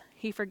is.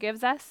 He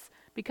forgives us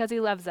because he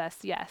loves us,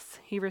 yes.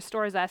 He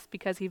restores us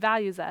because he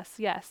values us,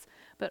 yes.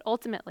 But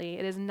ultimately,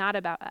 it is not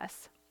about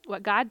us.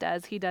 What God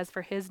does, he does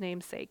for his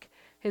name's sake.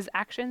 His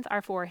actions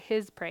are for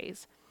his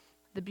praise.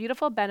 The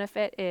beautiful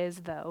benefit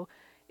is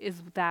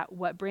that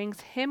what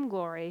brings him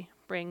glory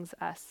brings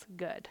us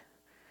good.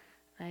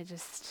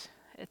 It's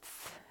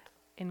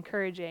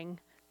encouraging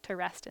to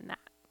rest in that.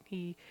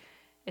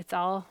 It's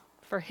all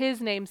for his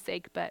name's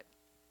sake, but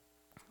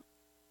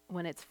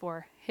when it's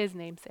for his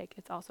name's sake,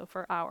 it's also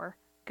for our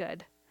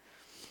good.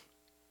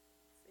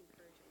 It's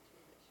encouraging too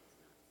that she's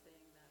not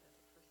saying that as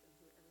a person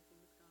who everything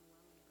has gone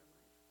well in her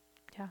life.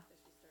 Yeah. That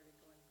she started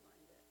going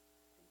blind at,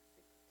 I think,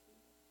 16,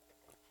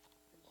 and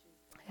she's blind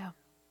Yeah. now.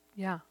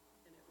 Yeah.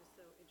 And it was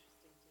so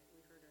interesting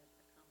we heard her at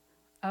a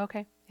conference,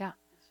 Okay. Yeah.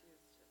 and she was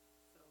just so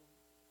full of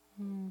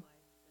life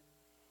and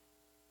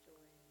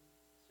joy and serving the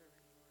Lord. It was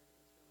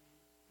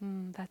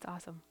really neat. That's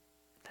awesome.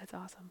 That's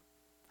awesome.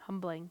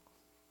 Humbling.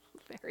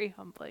 Very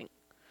humbling.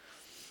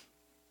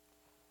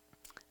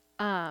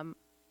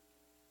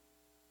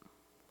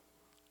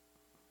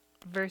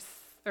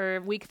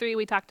 Week 3,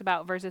 we talked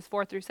about verses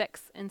 4 through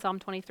 6 in Psalm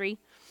 23.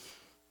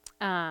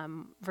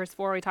 Verse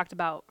 4, we talked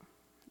about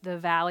the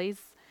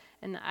valleys,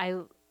 and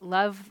I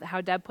love how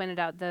Deb pointed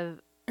out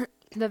the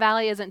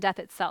valley isn't death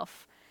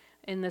itself.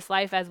 In this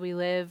life, as we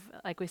live,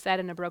 like we said,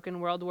 in a broken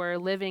world, we're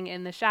living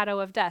in the shadow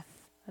of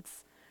death.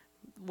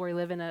 We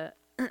live in a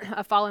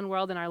fallen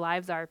world, and our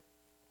lives are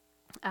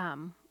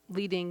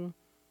leading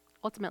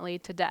ultimately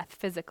to death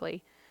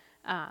physically.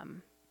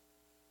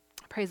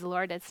 Praise the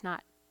Lord, it's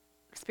not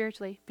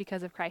spiritually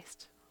because of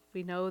Christ.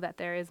 We know that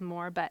there is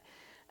more, but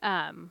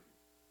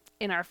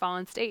in our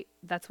fallen state,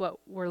 that's what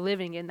we're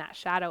living in, that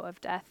shadow of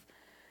death.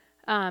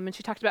 And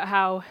she talked about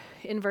how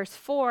in verse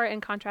 4,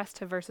 in contrast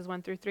to verses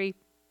 1 through 3,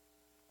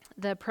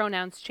 the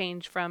pronouns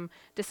change from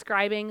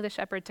describing the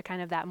shepherd to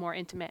kind of that more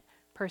intimate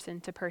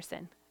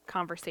person-to-person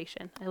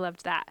conversation. I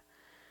loved that.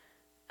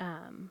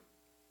 And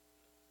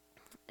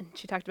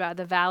she talked about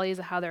the valleys,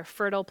 how they're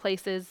fertile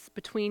places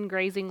between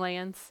grazing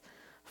lands,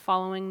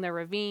 following the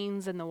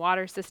ravines and the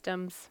water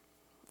systems.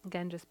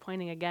 Again, just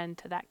pointing again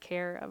to that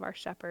care of our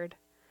shepherd.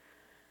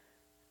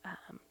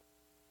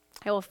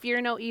 I will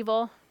fear no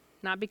evil,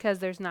 not because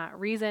there's not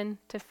reason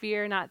to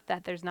fear, not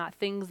that there's not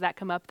things that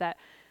come up that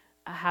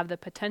have the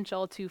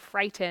potential to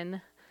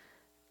frighten,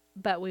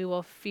 but we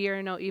will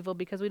fear no evil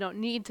because we don't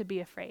need to be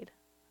afraid,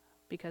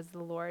 because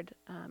the Lord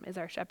is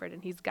our shepherd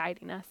and he's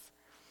guiding us.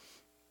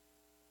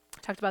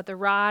 Talked about the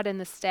rod and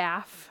the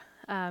staff,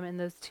 and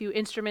those two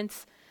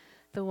instruments,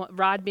 the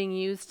rod being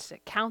used to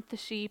count the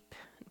sheep,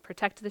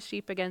 protect the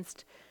sheep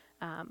against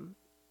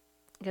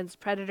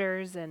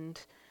predators,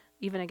 and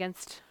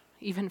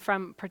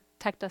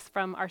protect us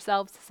from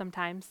ourselves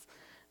sometimes.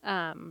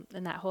 And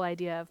that whole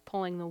idea of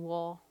pulling the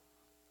wool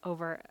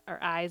over our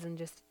eyes and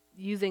just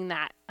using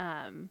that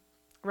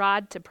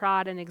rod to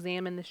prod and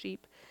examine the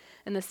sheep.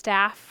 And the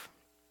staff,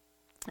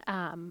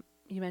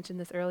 you mentioned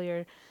this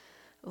earlier,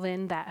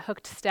 Lynn, that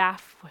hooked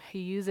staff he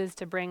uses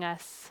to bring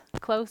us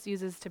close,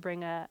 uses to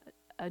bring a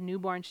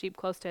newborn sheep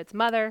close to its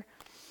mother,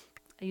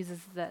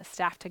 uses the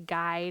staff to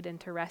guide and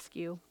to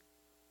rescue.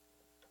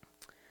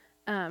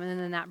 And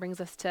then that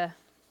brings us to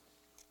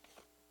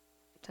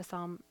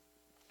Psalm,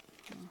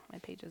 my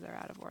pages are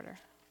out of order.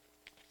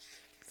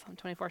 Psalm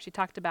 24, she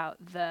talked about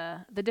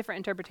the different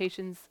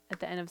interpretations at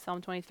the end of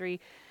Psalm 23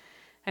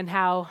 and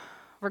how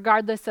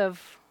regardless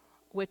of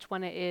which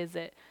one it is,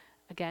 it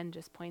again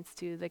just points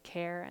to the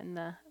care and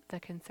the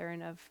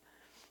concern of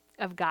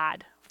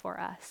God for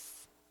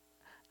us.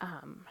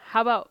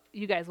 How about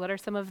you guys? What are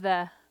some of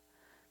the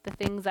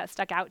things that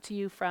stuck out to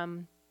you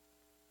from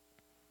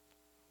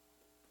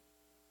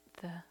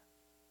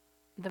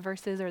the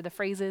verses or the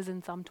phrases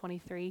in Psalm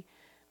 23?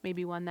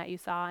 Maybe one that you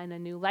saw in a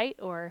new light,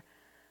 or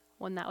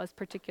one that was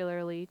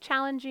particularly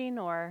challenging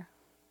or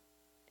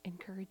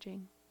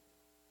encouraging?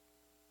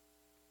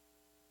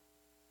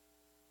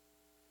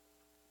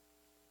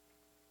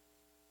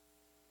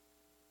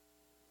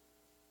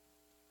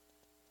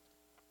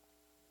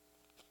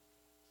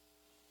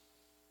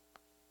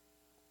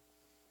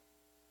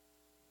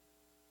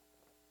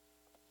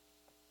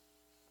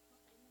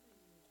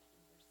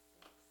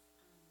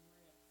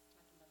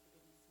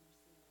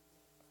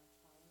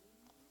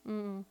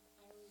 Mm.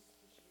 I always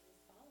pictured it as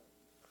following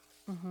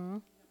you. Mm-hmm.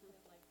 Kind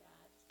of like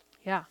that.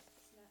 Yeah.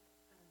 It's not,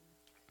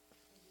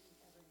 I didn't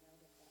ever know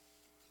that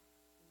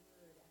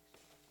word actually.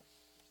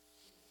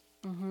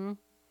 Mm-hmm.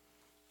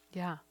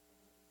 Yeah.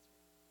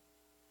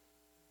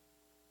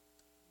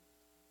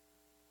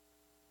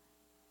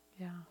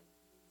 Yeah.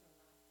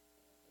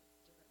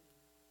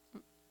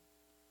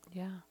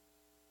 Yeah.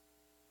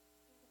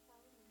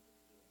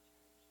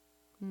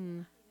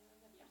 Mm.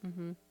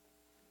 Mm-hmm.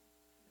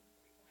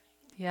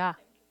 Yeah.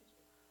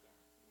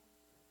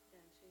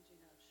 And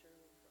changing out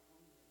Shirley for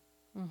only.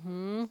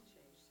 Mm-hmm. It's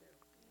changed too.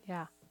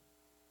 Yeah.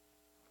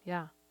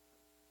 Yeah.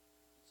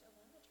 So a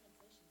lot of the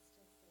translations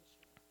still say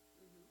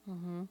Shirley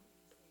Mm-hmm. when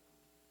you say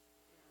only.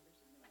 Yeah, there's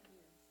other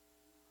ideas.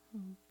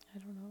 I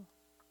don't know.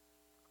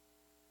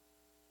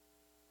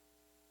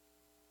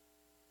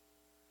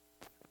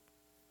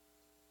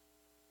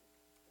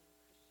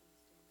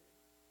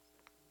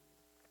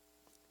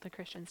 The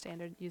Christian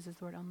Standard says only. The Christian Standard uses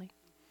the word only.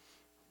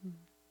 King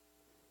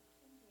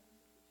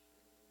James would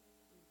be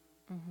Shirley.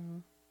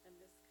 Mm-hmm. And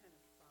this kind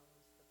of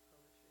follows the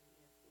poetry.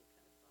 ESV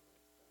kind of follows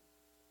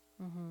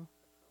Mm-hmm.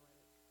 the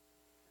poetic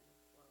kind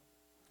of flow.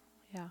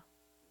 Yeah.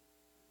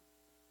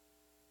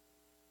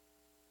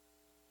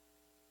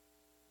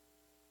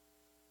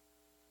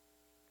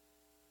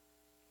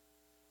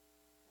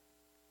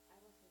 I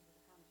listened to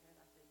the commentary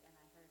last week and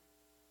I heard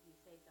you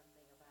say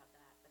something about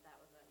that, but that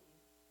was what you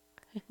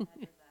said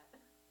is that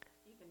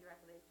you can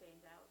directly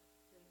change out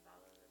between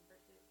follow and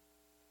pursue.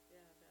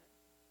 Yeah, that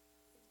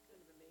it's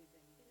kind of amazing.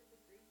 Is it the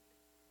Greek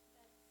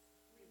that's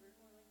reads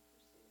more like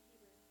pursue?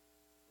 Hebrew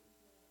reads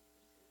more like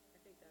pursue.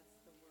 I think that's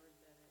the word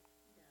that it,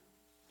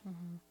 yeah.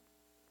 Mm-hmm.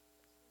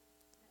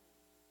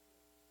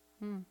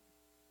 Mm.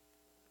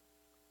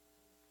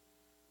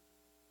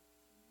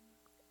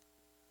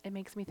 It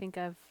makes me think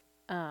of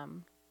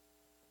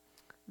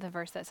the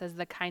verse that says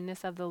the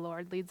kindness of the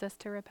Lord leads us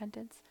to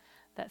repentance.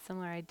 That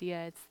similar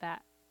idea. It's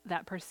that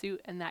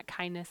pursuit and that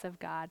kindness of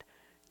God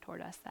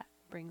toward us that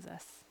brings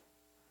us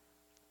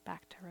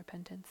back to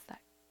repentance.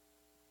 That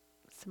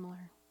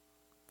similar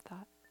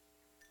thought.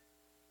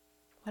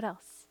 What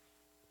else?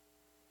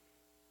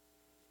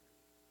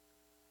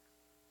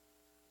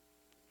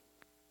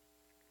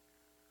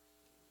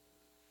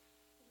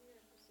 We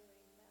were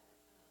pursuing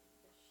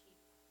the sheep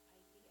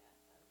idea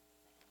of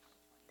Psalm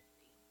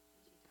 23, and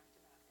she talked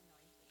about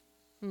anointing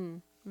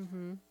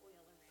Mm-hmm. oil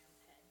a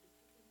ram's head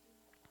because we do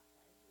have lots of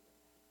lives we would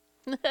have.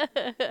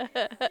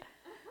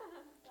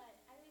 But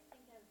I always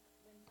think of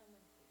when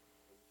someone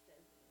it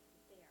says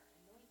they are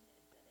anointed,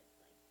 that it's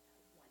like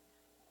a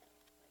one-time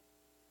thing,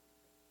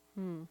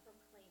 Mm. like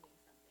proclaiming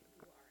something,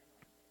 you are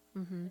anointed.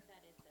 Mm-hmm. But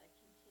that it's a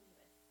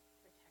continuous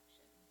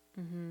protection,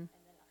 Mm-hmm.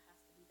 and that it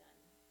has to be done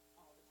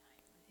all the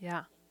time,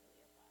 Yeah.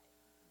 continually applied.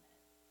 And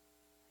that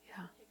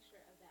Yeah. it's a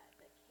picture of that,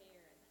 the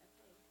care and the,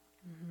 okay,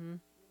 Mm-hmm.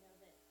 we know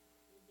that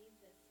we need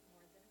this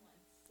more than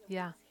once, so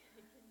Yeah. we're just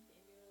going to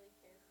continually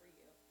care for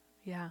you.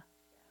 Yeah.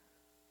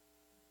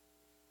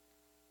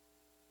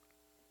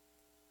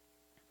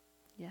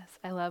 Yeah. Yes,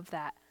 I love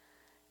that.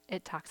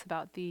 It talks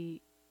about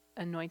the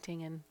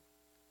anointing, and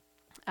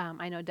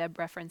I know Deb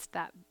referenced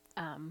that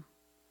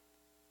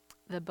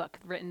the book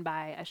written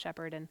by a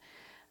shepherd, and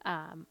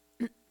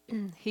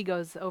he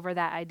goes over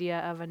that idea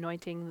of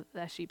anointing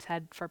the sheep's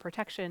head for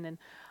protection and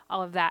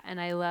all of that.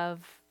 And I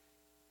love,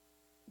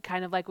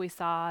 kind of like we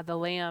saw the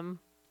lamb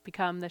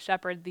become the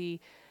shepherd, the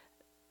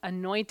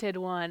anointed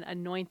one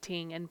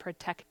anointing and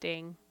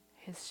protecting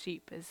his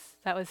sheep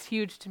that was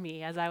huge to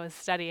me as I was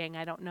studying.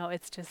 I don't know,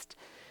 it's just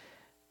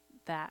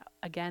that,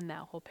 again,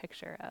 that whole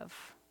picture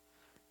of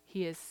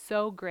he is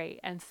so great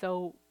and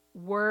so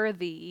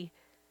worthy,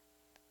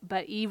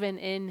 but even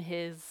in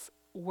his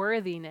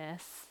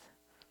worthiness,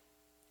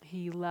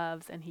 he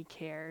loves and he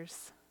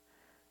cares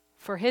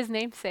for his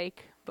name's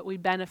sake, but we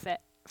benefit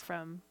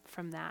from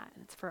that,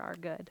 and it's for our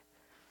good.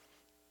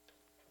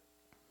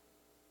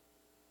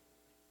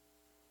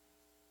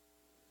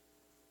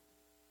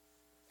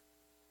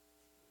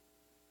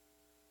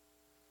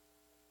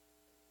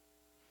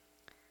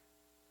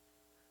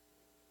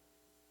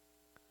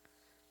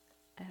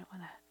 I don't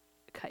want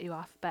to cut you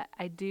off, but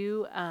I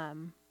do,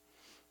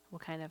 we'll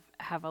kind of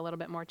have a little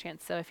bit more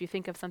chance. So if you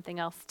think of something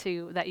else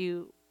too that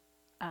you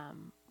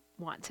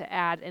want to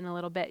add in a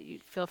little bit, you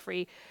feel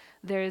free.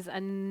 There's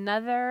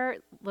another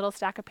little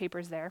stack of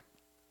papers there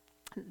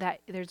that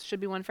there should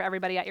be one for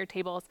everybody at your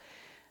tables.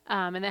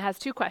 And it has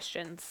 2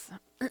 questions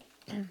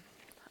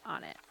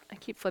on it. I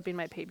keep flipping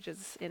my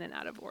pages in and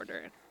out of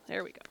order.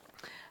 There we go.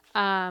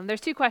 There's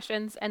 2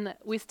 questions, and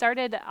we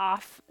started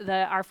off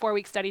our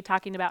 4-week study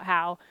talking about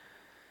how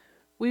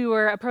we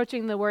were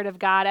approaching the Word of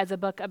God as a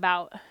book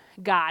about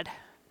God,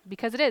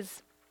 because it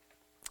is.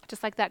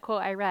 Just like that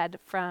quote I read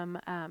from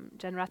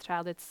Jen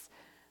Rothschild, it's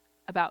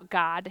about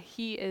God.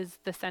 He is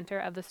the center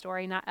of the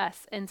story, not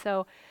us. And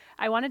so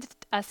I wanted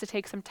us to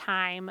take some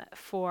time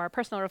for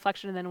personal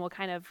reflection, and then we'll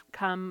kind of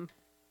come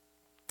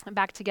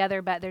back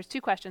together. But there's 2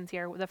 questions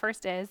here. The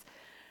first is,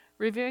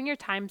 reviewing your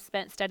time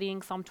spent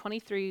studying Psalm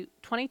 22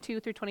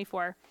 through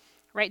 24,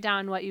 write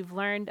down what you've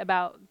learned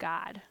about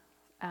God.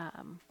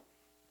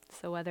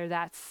 So whether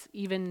that's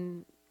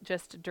even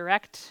just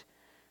direct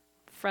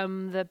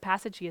from the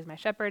passage, he is my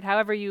shepherd,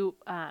 however you,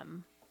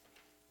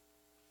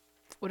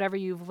 whatever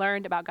you've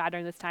learned about God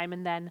during this time.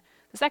 And then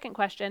the second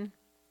question,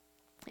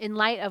 in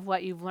light of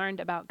what you've learned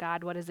about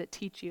God, what does it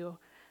teach you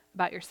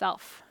about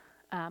yourself?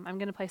 I'm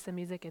going to play some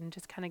music and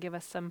just kind of give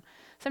us some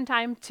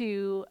time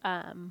to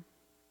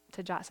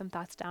jot some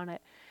thoughts down.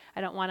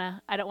 I don't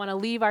want to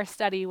leave our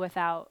study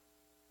without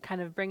kind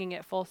of bringing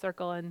it full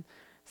circle and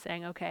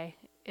saying, okay,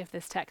 if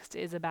this text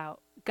is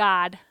about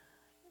God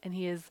and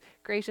he has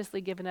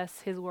graciously given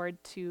us his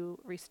word to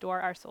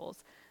restore our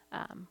souls,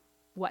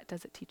 what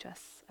does it teach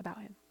us about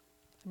him?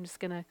 I'm just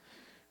going to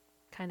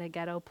kind of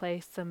ghetto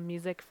play some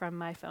music from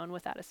my phone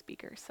without a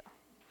speaker. So,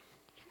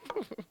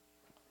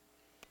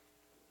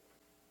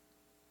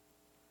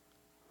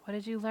 what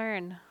did you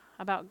learn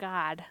about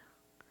God?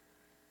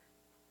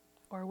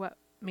 Or what,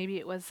 maybe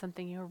it was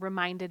something you were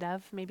reminded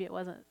of. Maybe it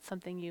wasn't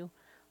something you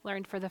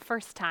learned for the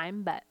first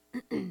time, but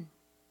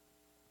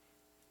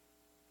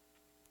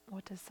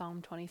what does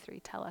Psalm 23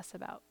 tell us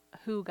about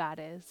who God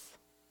is?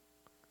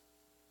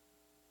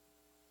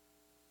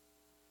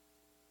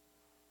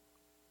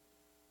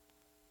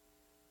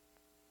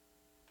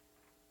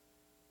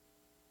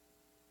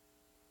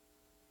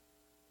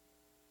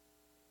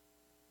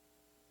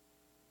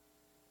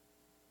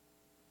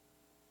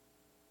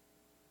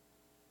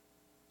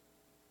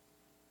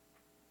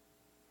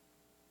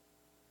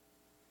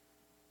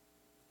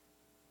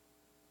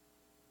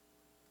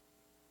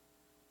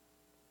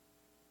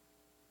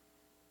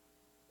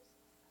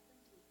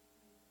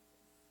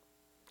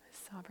 His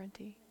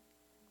sovereignty.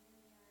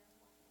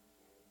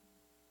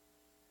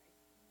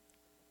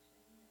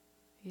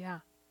 Yeah.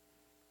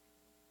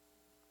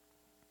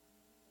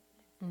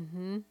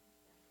 Mm-hmm.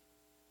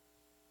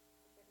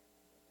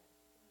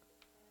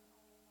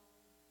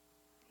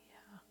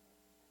 Yeah.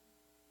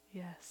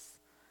 Yes.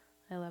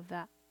 I love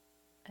that.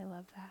 I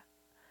love that.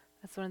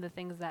 That's one of the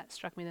things that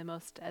struck me the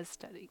most as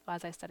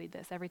I studied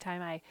this. Every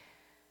time I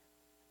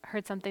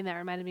heard something that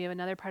reminded me of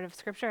another part of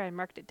scripture, I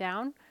marked it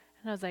down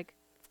and I was like,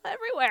 it's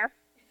everywhere.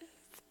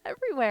 It's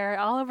everywhere.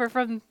 All over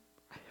from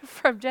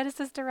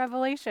Genesis to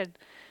Revelation.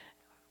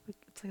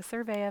 It's like a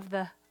survey of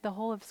the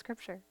whole of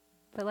scripture.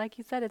 But like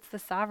you said, it's the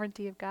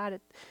sovereignty of God.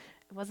 It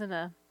wasn't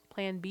a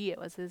plan B. It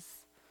was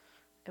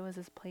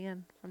his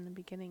plan from the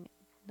beginning.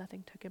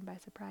 Nothing took him by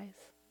surprise.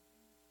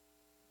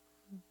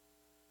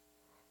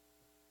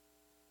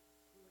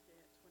 Looking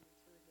at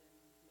 22 again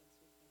makes me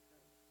think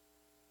of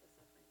the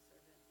suffering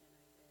servant in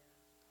Isaiah,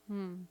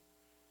 Hmm.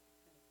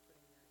 kind of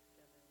putting that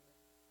together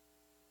with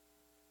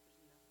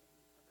there's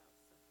nothing about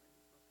suffering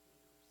or pain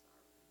or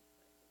sorrow in his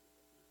life that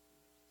he does not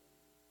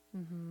understand,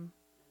 Mm-hmm.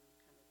 and kind of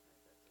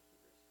ties that to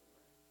Hebrews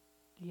 4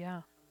 and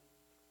Yeah. coming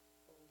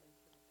boldly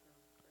to the throne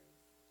of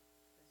grace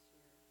as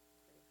your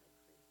great high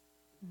priest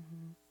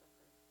Mm-hmm.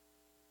 suffered all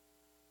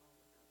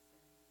without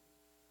sin.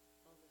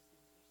 And all those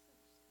things are such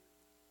kind of comes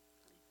together.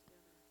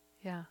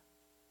 Yeah.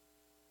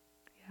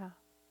 Yeah.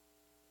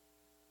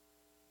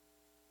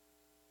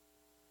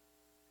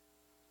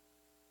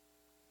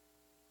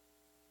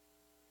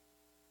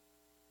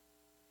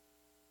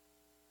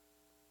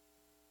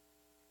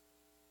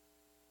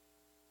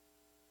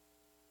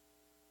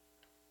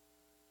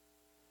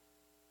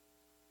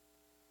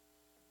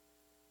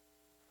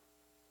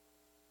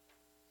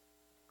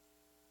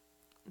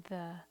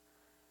 The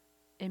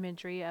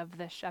imagery of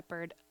the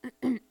shepherd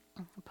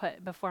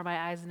put before my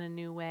eyes in a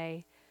new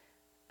way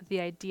the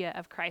idea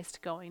of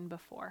Christ going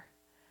before,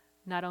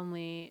 not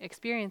only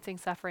experiencing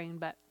suffering,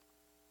 but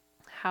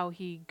how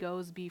he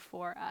goes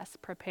before us,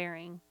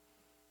 preparing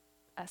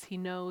us. He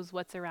knows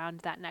what's around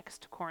that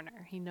next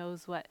corner. He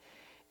knows what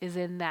is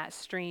in that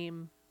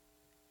stream,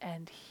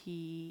 and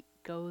he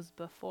goes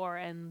before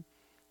and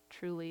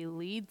truly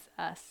leads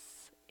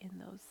us in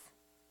those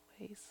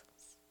ways.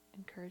 It's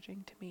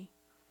encouraging to me.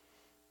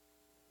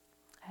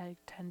 I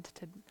tend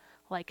to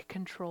like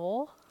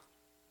control.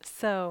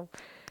 So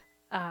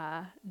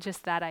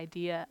just that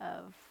idea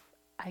of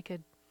I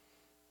could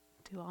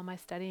do all my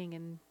studying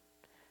and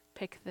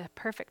pick the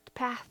perfect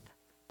path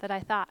that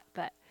I thought,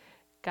 but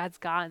God's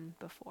gone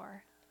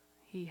before.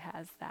 He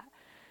has that.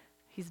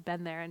 He's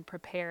been there and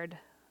prepared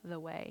the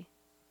way.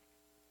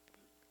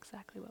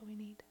 Exactly what we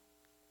need.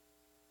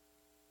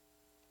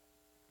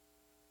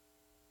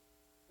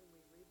 When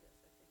we read this,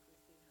 I think we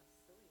see how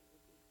silly it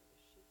would be for the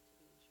sheep to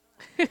be in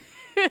charge.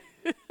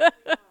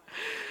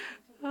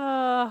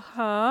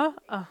 Uh-huh.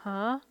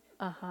 Uh-huh.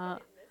 Uh-huh.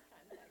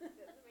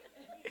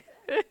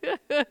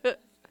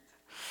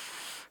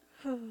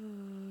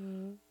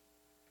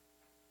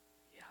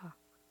 Yeah.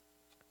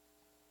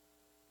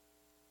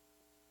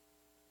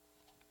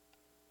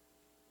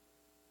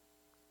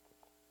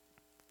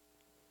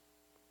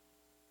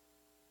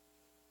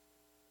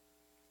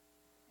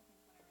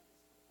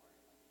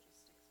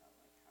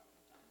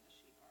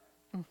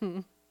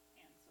 Mm-hmm.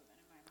 And so then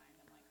in my mind,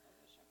 I'm like, oh,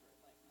 the shepherd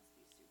like must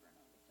be super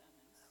annoyed with them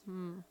and super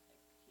Mm. like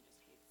he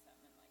just hates them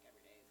and like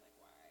every day is like,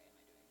 why am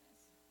I doing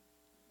this?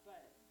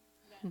 But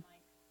then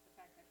like the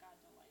fact that God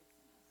delights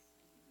in us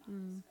and he's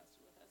not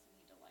disgusted with us and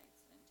he delights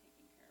in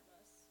taking care of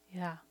us.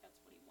 Yeah. That's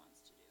what he wants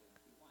to do.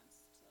 He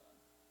wants to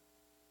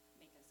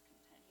make us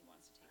content. He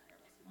wants to take care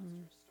of us. He wants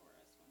to restore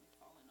us when we've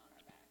fallen on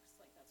our backs.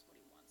 Like that's what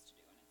he wants to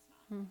do, and it's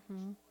not like a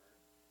chore.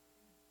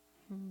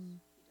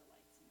 And he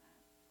delights in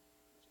that,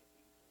 which I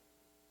think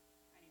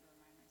I need to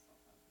remind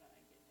myself of, that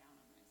I get down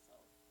on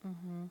myself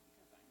Mm-hmm.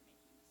 because I'm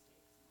making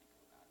mistakes. I'm like,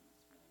 oh, God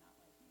must really not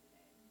like me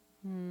today.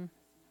 Mm.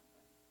 Messing up,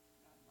 but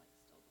God like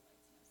still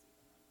delights in us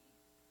even when we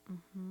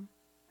Mm-hmm.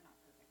 are not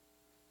perfect.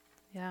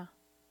 Yeah.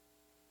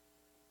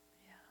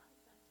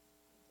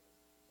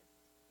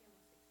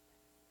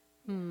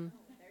 He Hmm. almost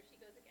expects, oh, there she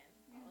goes again,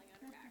 falling on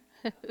her back.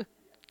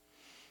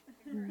 About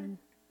 4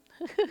 minutes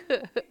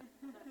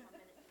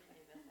into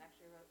Davis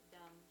actually wrote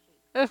dumb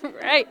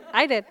sheep. Right,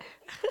 I did.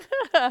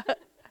 Fell in a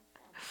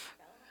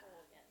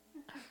hole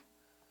again.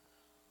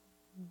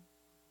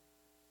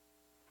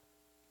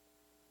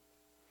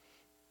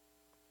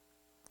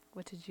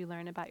 What did you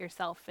learn about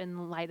yourself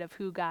in light of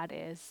who God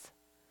is?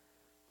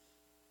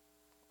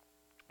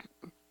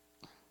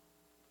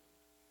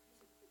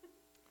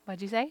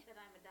 What'd you say? That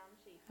I'm a dumb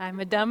sheep. I'm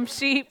a dumb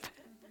sheep.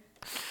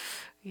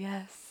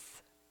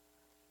 Yes.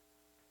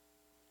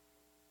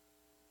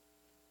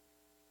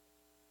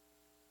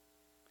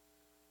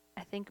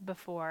 I think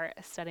before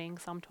studying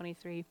Psalm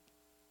 23,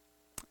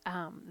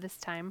 this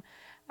time,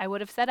 I would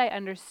have said I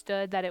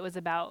understood that it was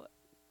about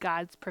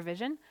God's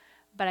provision,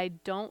 but I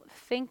don't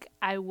think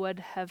I would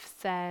have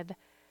said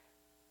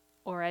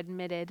or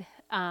admitted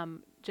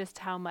just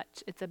how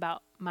much it's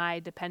about my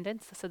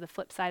dependence. So the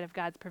flip side of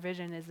God's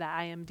provision is that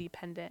I am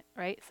dependent,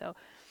 right? So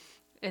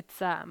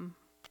it's in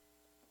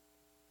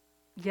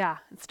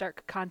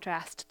stark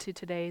contrast to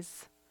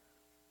today's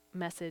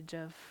message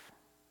of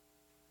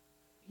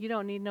you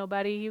don't need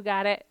nobody, you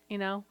got it,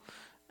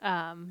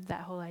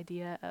 that whole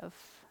idea of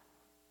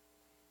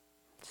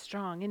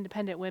strong,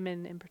 independent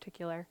women in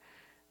particular.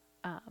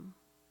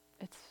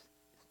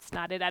 It's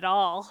not it at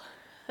all,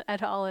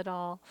 at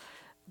all.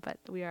 But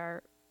we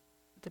are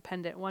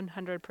dependent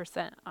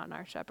 100% on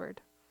our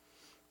shepherd,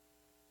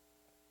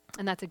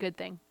 and that's a good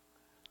thing.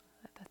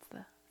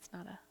 It's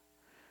not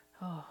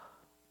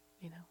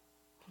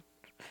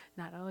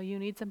not you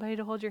need somebody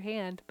to hold your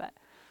hand, but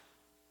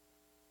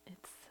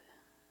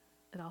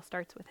it all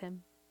starts with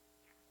him.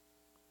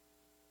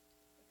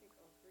 I think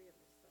all three of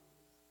the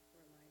Psalms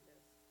remind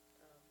us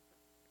of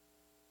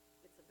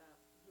it's about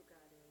who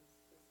God is,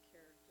 his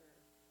character,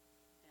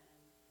 and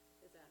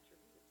his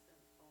attributes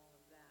and all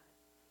of that.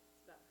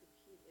 It's about who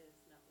he is,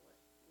 not what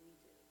we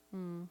do.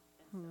 Mm.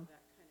 And so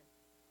that kind of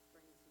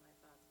brings my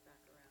thoughts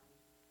back around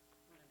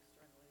when I'm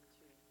struggling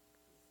to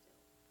be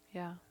still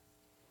Yeah.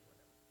 or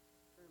whatever.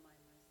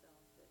 Remind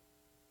myself that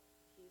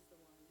he's the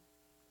one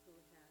who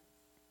has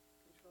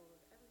control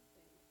of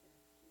everything, and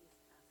if he's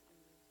asking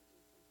me to do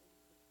something,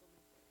 it's for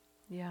my good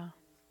Yeah.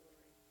 and his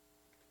glory.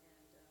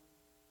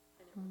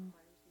 And it Mm.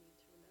 requires me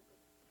to remember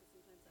that, because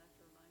sometimes I have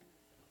to remind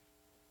myself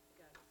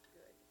that God is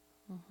good.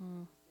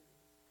 Mhm. What he's doing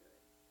is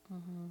good.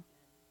 Mhm.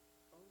 And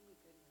only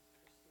goodness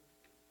pursues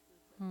me.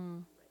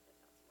 Mm. Write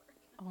that down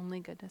somewhere. Only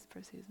goodness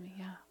pursues me.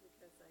 Yeah.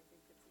 Because I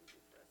think it's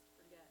easy for us to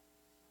forget.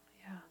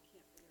 Yeah. We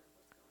can't figure out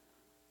what's going on.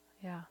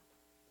 Yeah.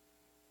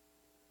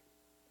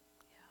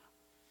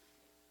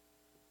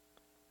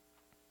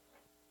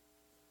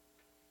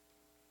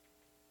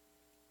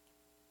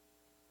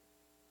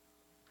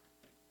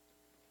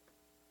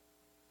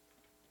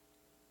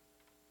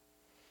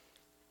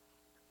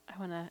 I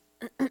want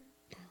to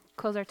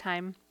close our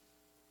time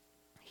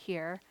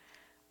here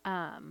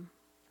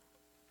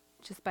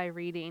just by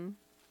reading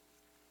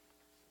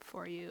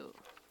for you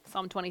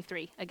Psalm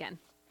 23 again.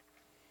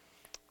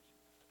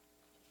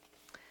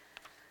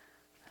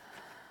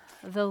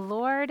 The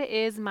Lord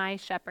is my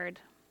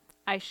shepherd.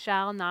 I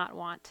shall not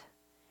want.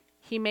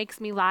 He makes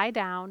me lie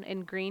down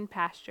in green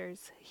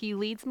pastures. He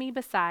leads me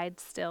beside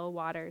still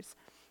waters.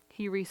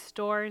 He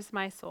restores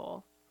my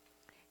soul.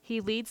 He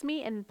leads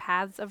me in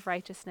paths of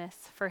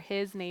righteousness for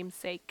his name's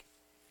sake.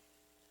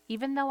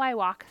 Even though I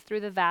walk through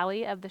the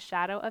valley of the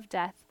shadow of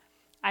death,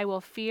 I will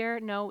fear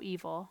no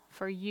evil,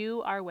 for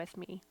you are with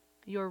me.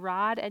 Your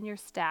rod and your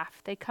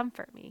staff, they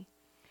comfort me.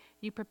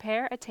 You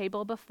prepare a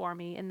table before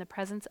me in the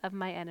presence of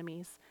my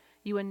enemies.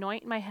 You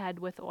anoint my head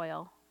with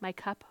oil. My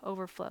cup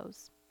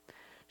overflows.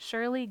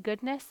 Surely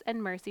goodness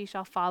and mercy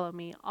shall follow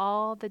me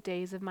all the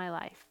days of my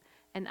life,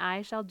 and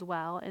I shall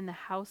dwell in the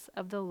house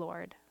of the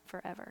Lord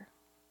forever.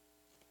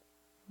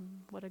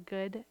 What a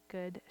good,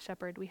 good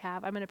shepherd we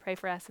have. I'm going to pray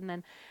for us, and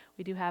then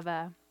we do have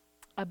a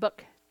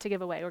book to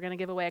give away. We're going to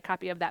give away a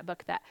copy of that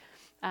book that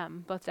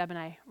both Deb and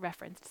I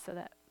referenced so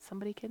that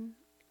somebody can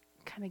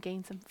kind of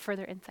gain some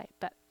further insight.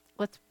 But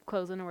let's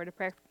close in a word of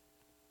prayer.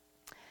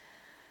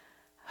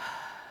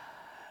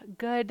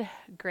 Good,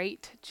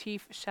 great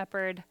chief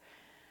shepherd,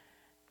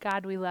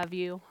 God, we love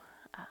you.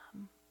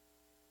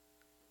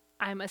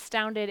 I'm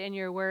astounded in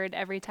your word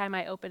every time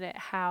I open it,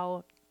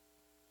 how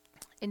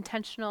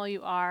intentional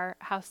you are,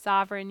 how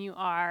sovereign you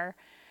are,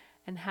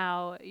 and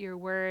how your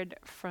word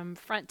from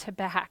front to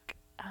back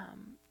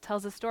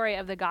tells a story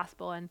of the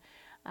gospel. And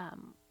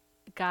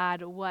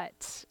God,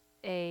 what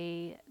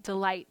a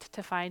delight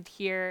to find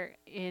here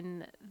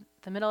in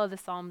the middle of the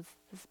Psalms,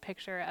 this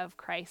picture of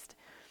Christ.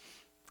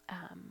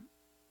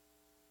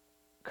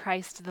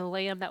 Christ, the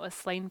Lamb that was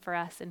slain for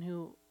us and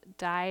who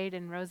died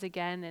and rose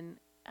again and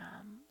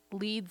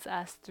leads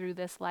us through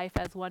this life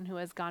as one who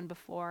has gone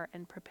before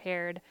and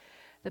prepared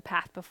the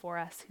path before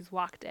us, who's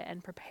walked it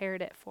and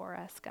prepared it for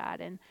us,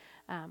 God. And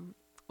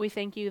we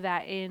thank you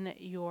that in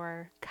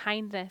your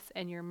kindness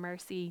and your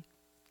mercy,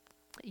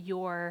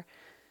 your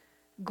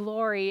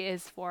glory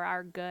is for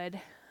our good,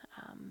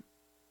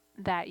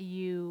 that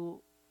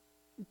you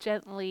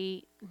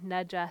gently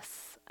nudge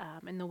us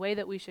in the way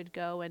that we should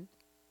go. And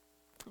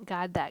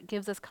God, that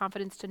gives us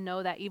confidence to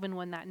know that even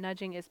when that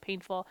nudging is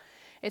painful,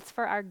 it's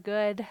for our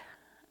good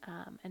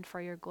and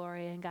for your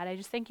glory. And God, I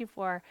just thank you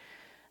for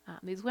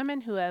these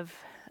women who have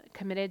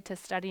committed to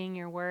studying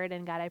your word.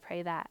 And God, I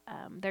pray that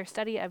their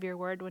study of your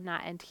word would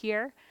not end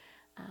here,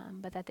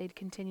 but that they'd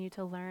continue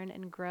to learn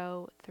and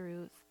grow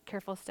through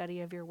careful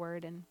study of your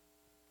word. And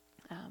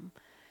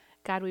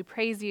God, we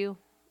praise you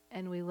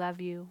and we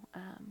love you.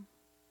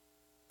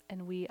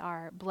 And we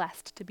are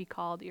blessed to be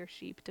called your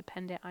sheep,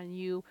 dependent on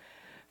you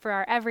for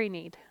our every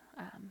need.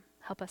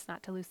 Help us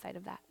not to lose sight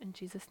of that. In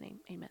Jesus' name,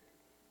 amen.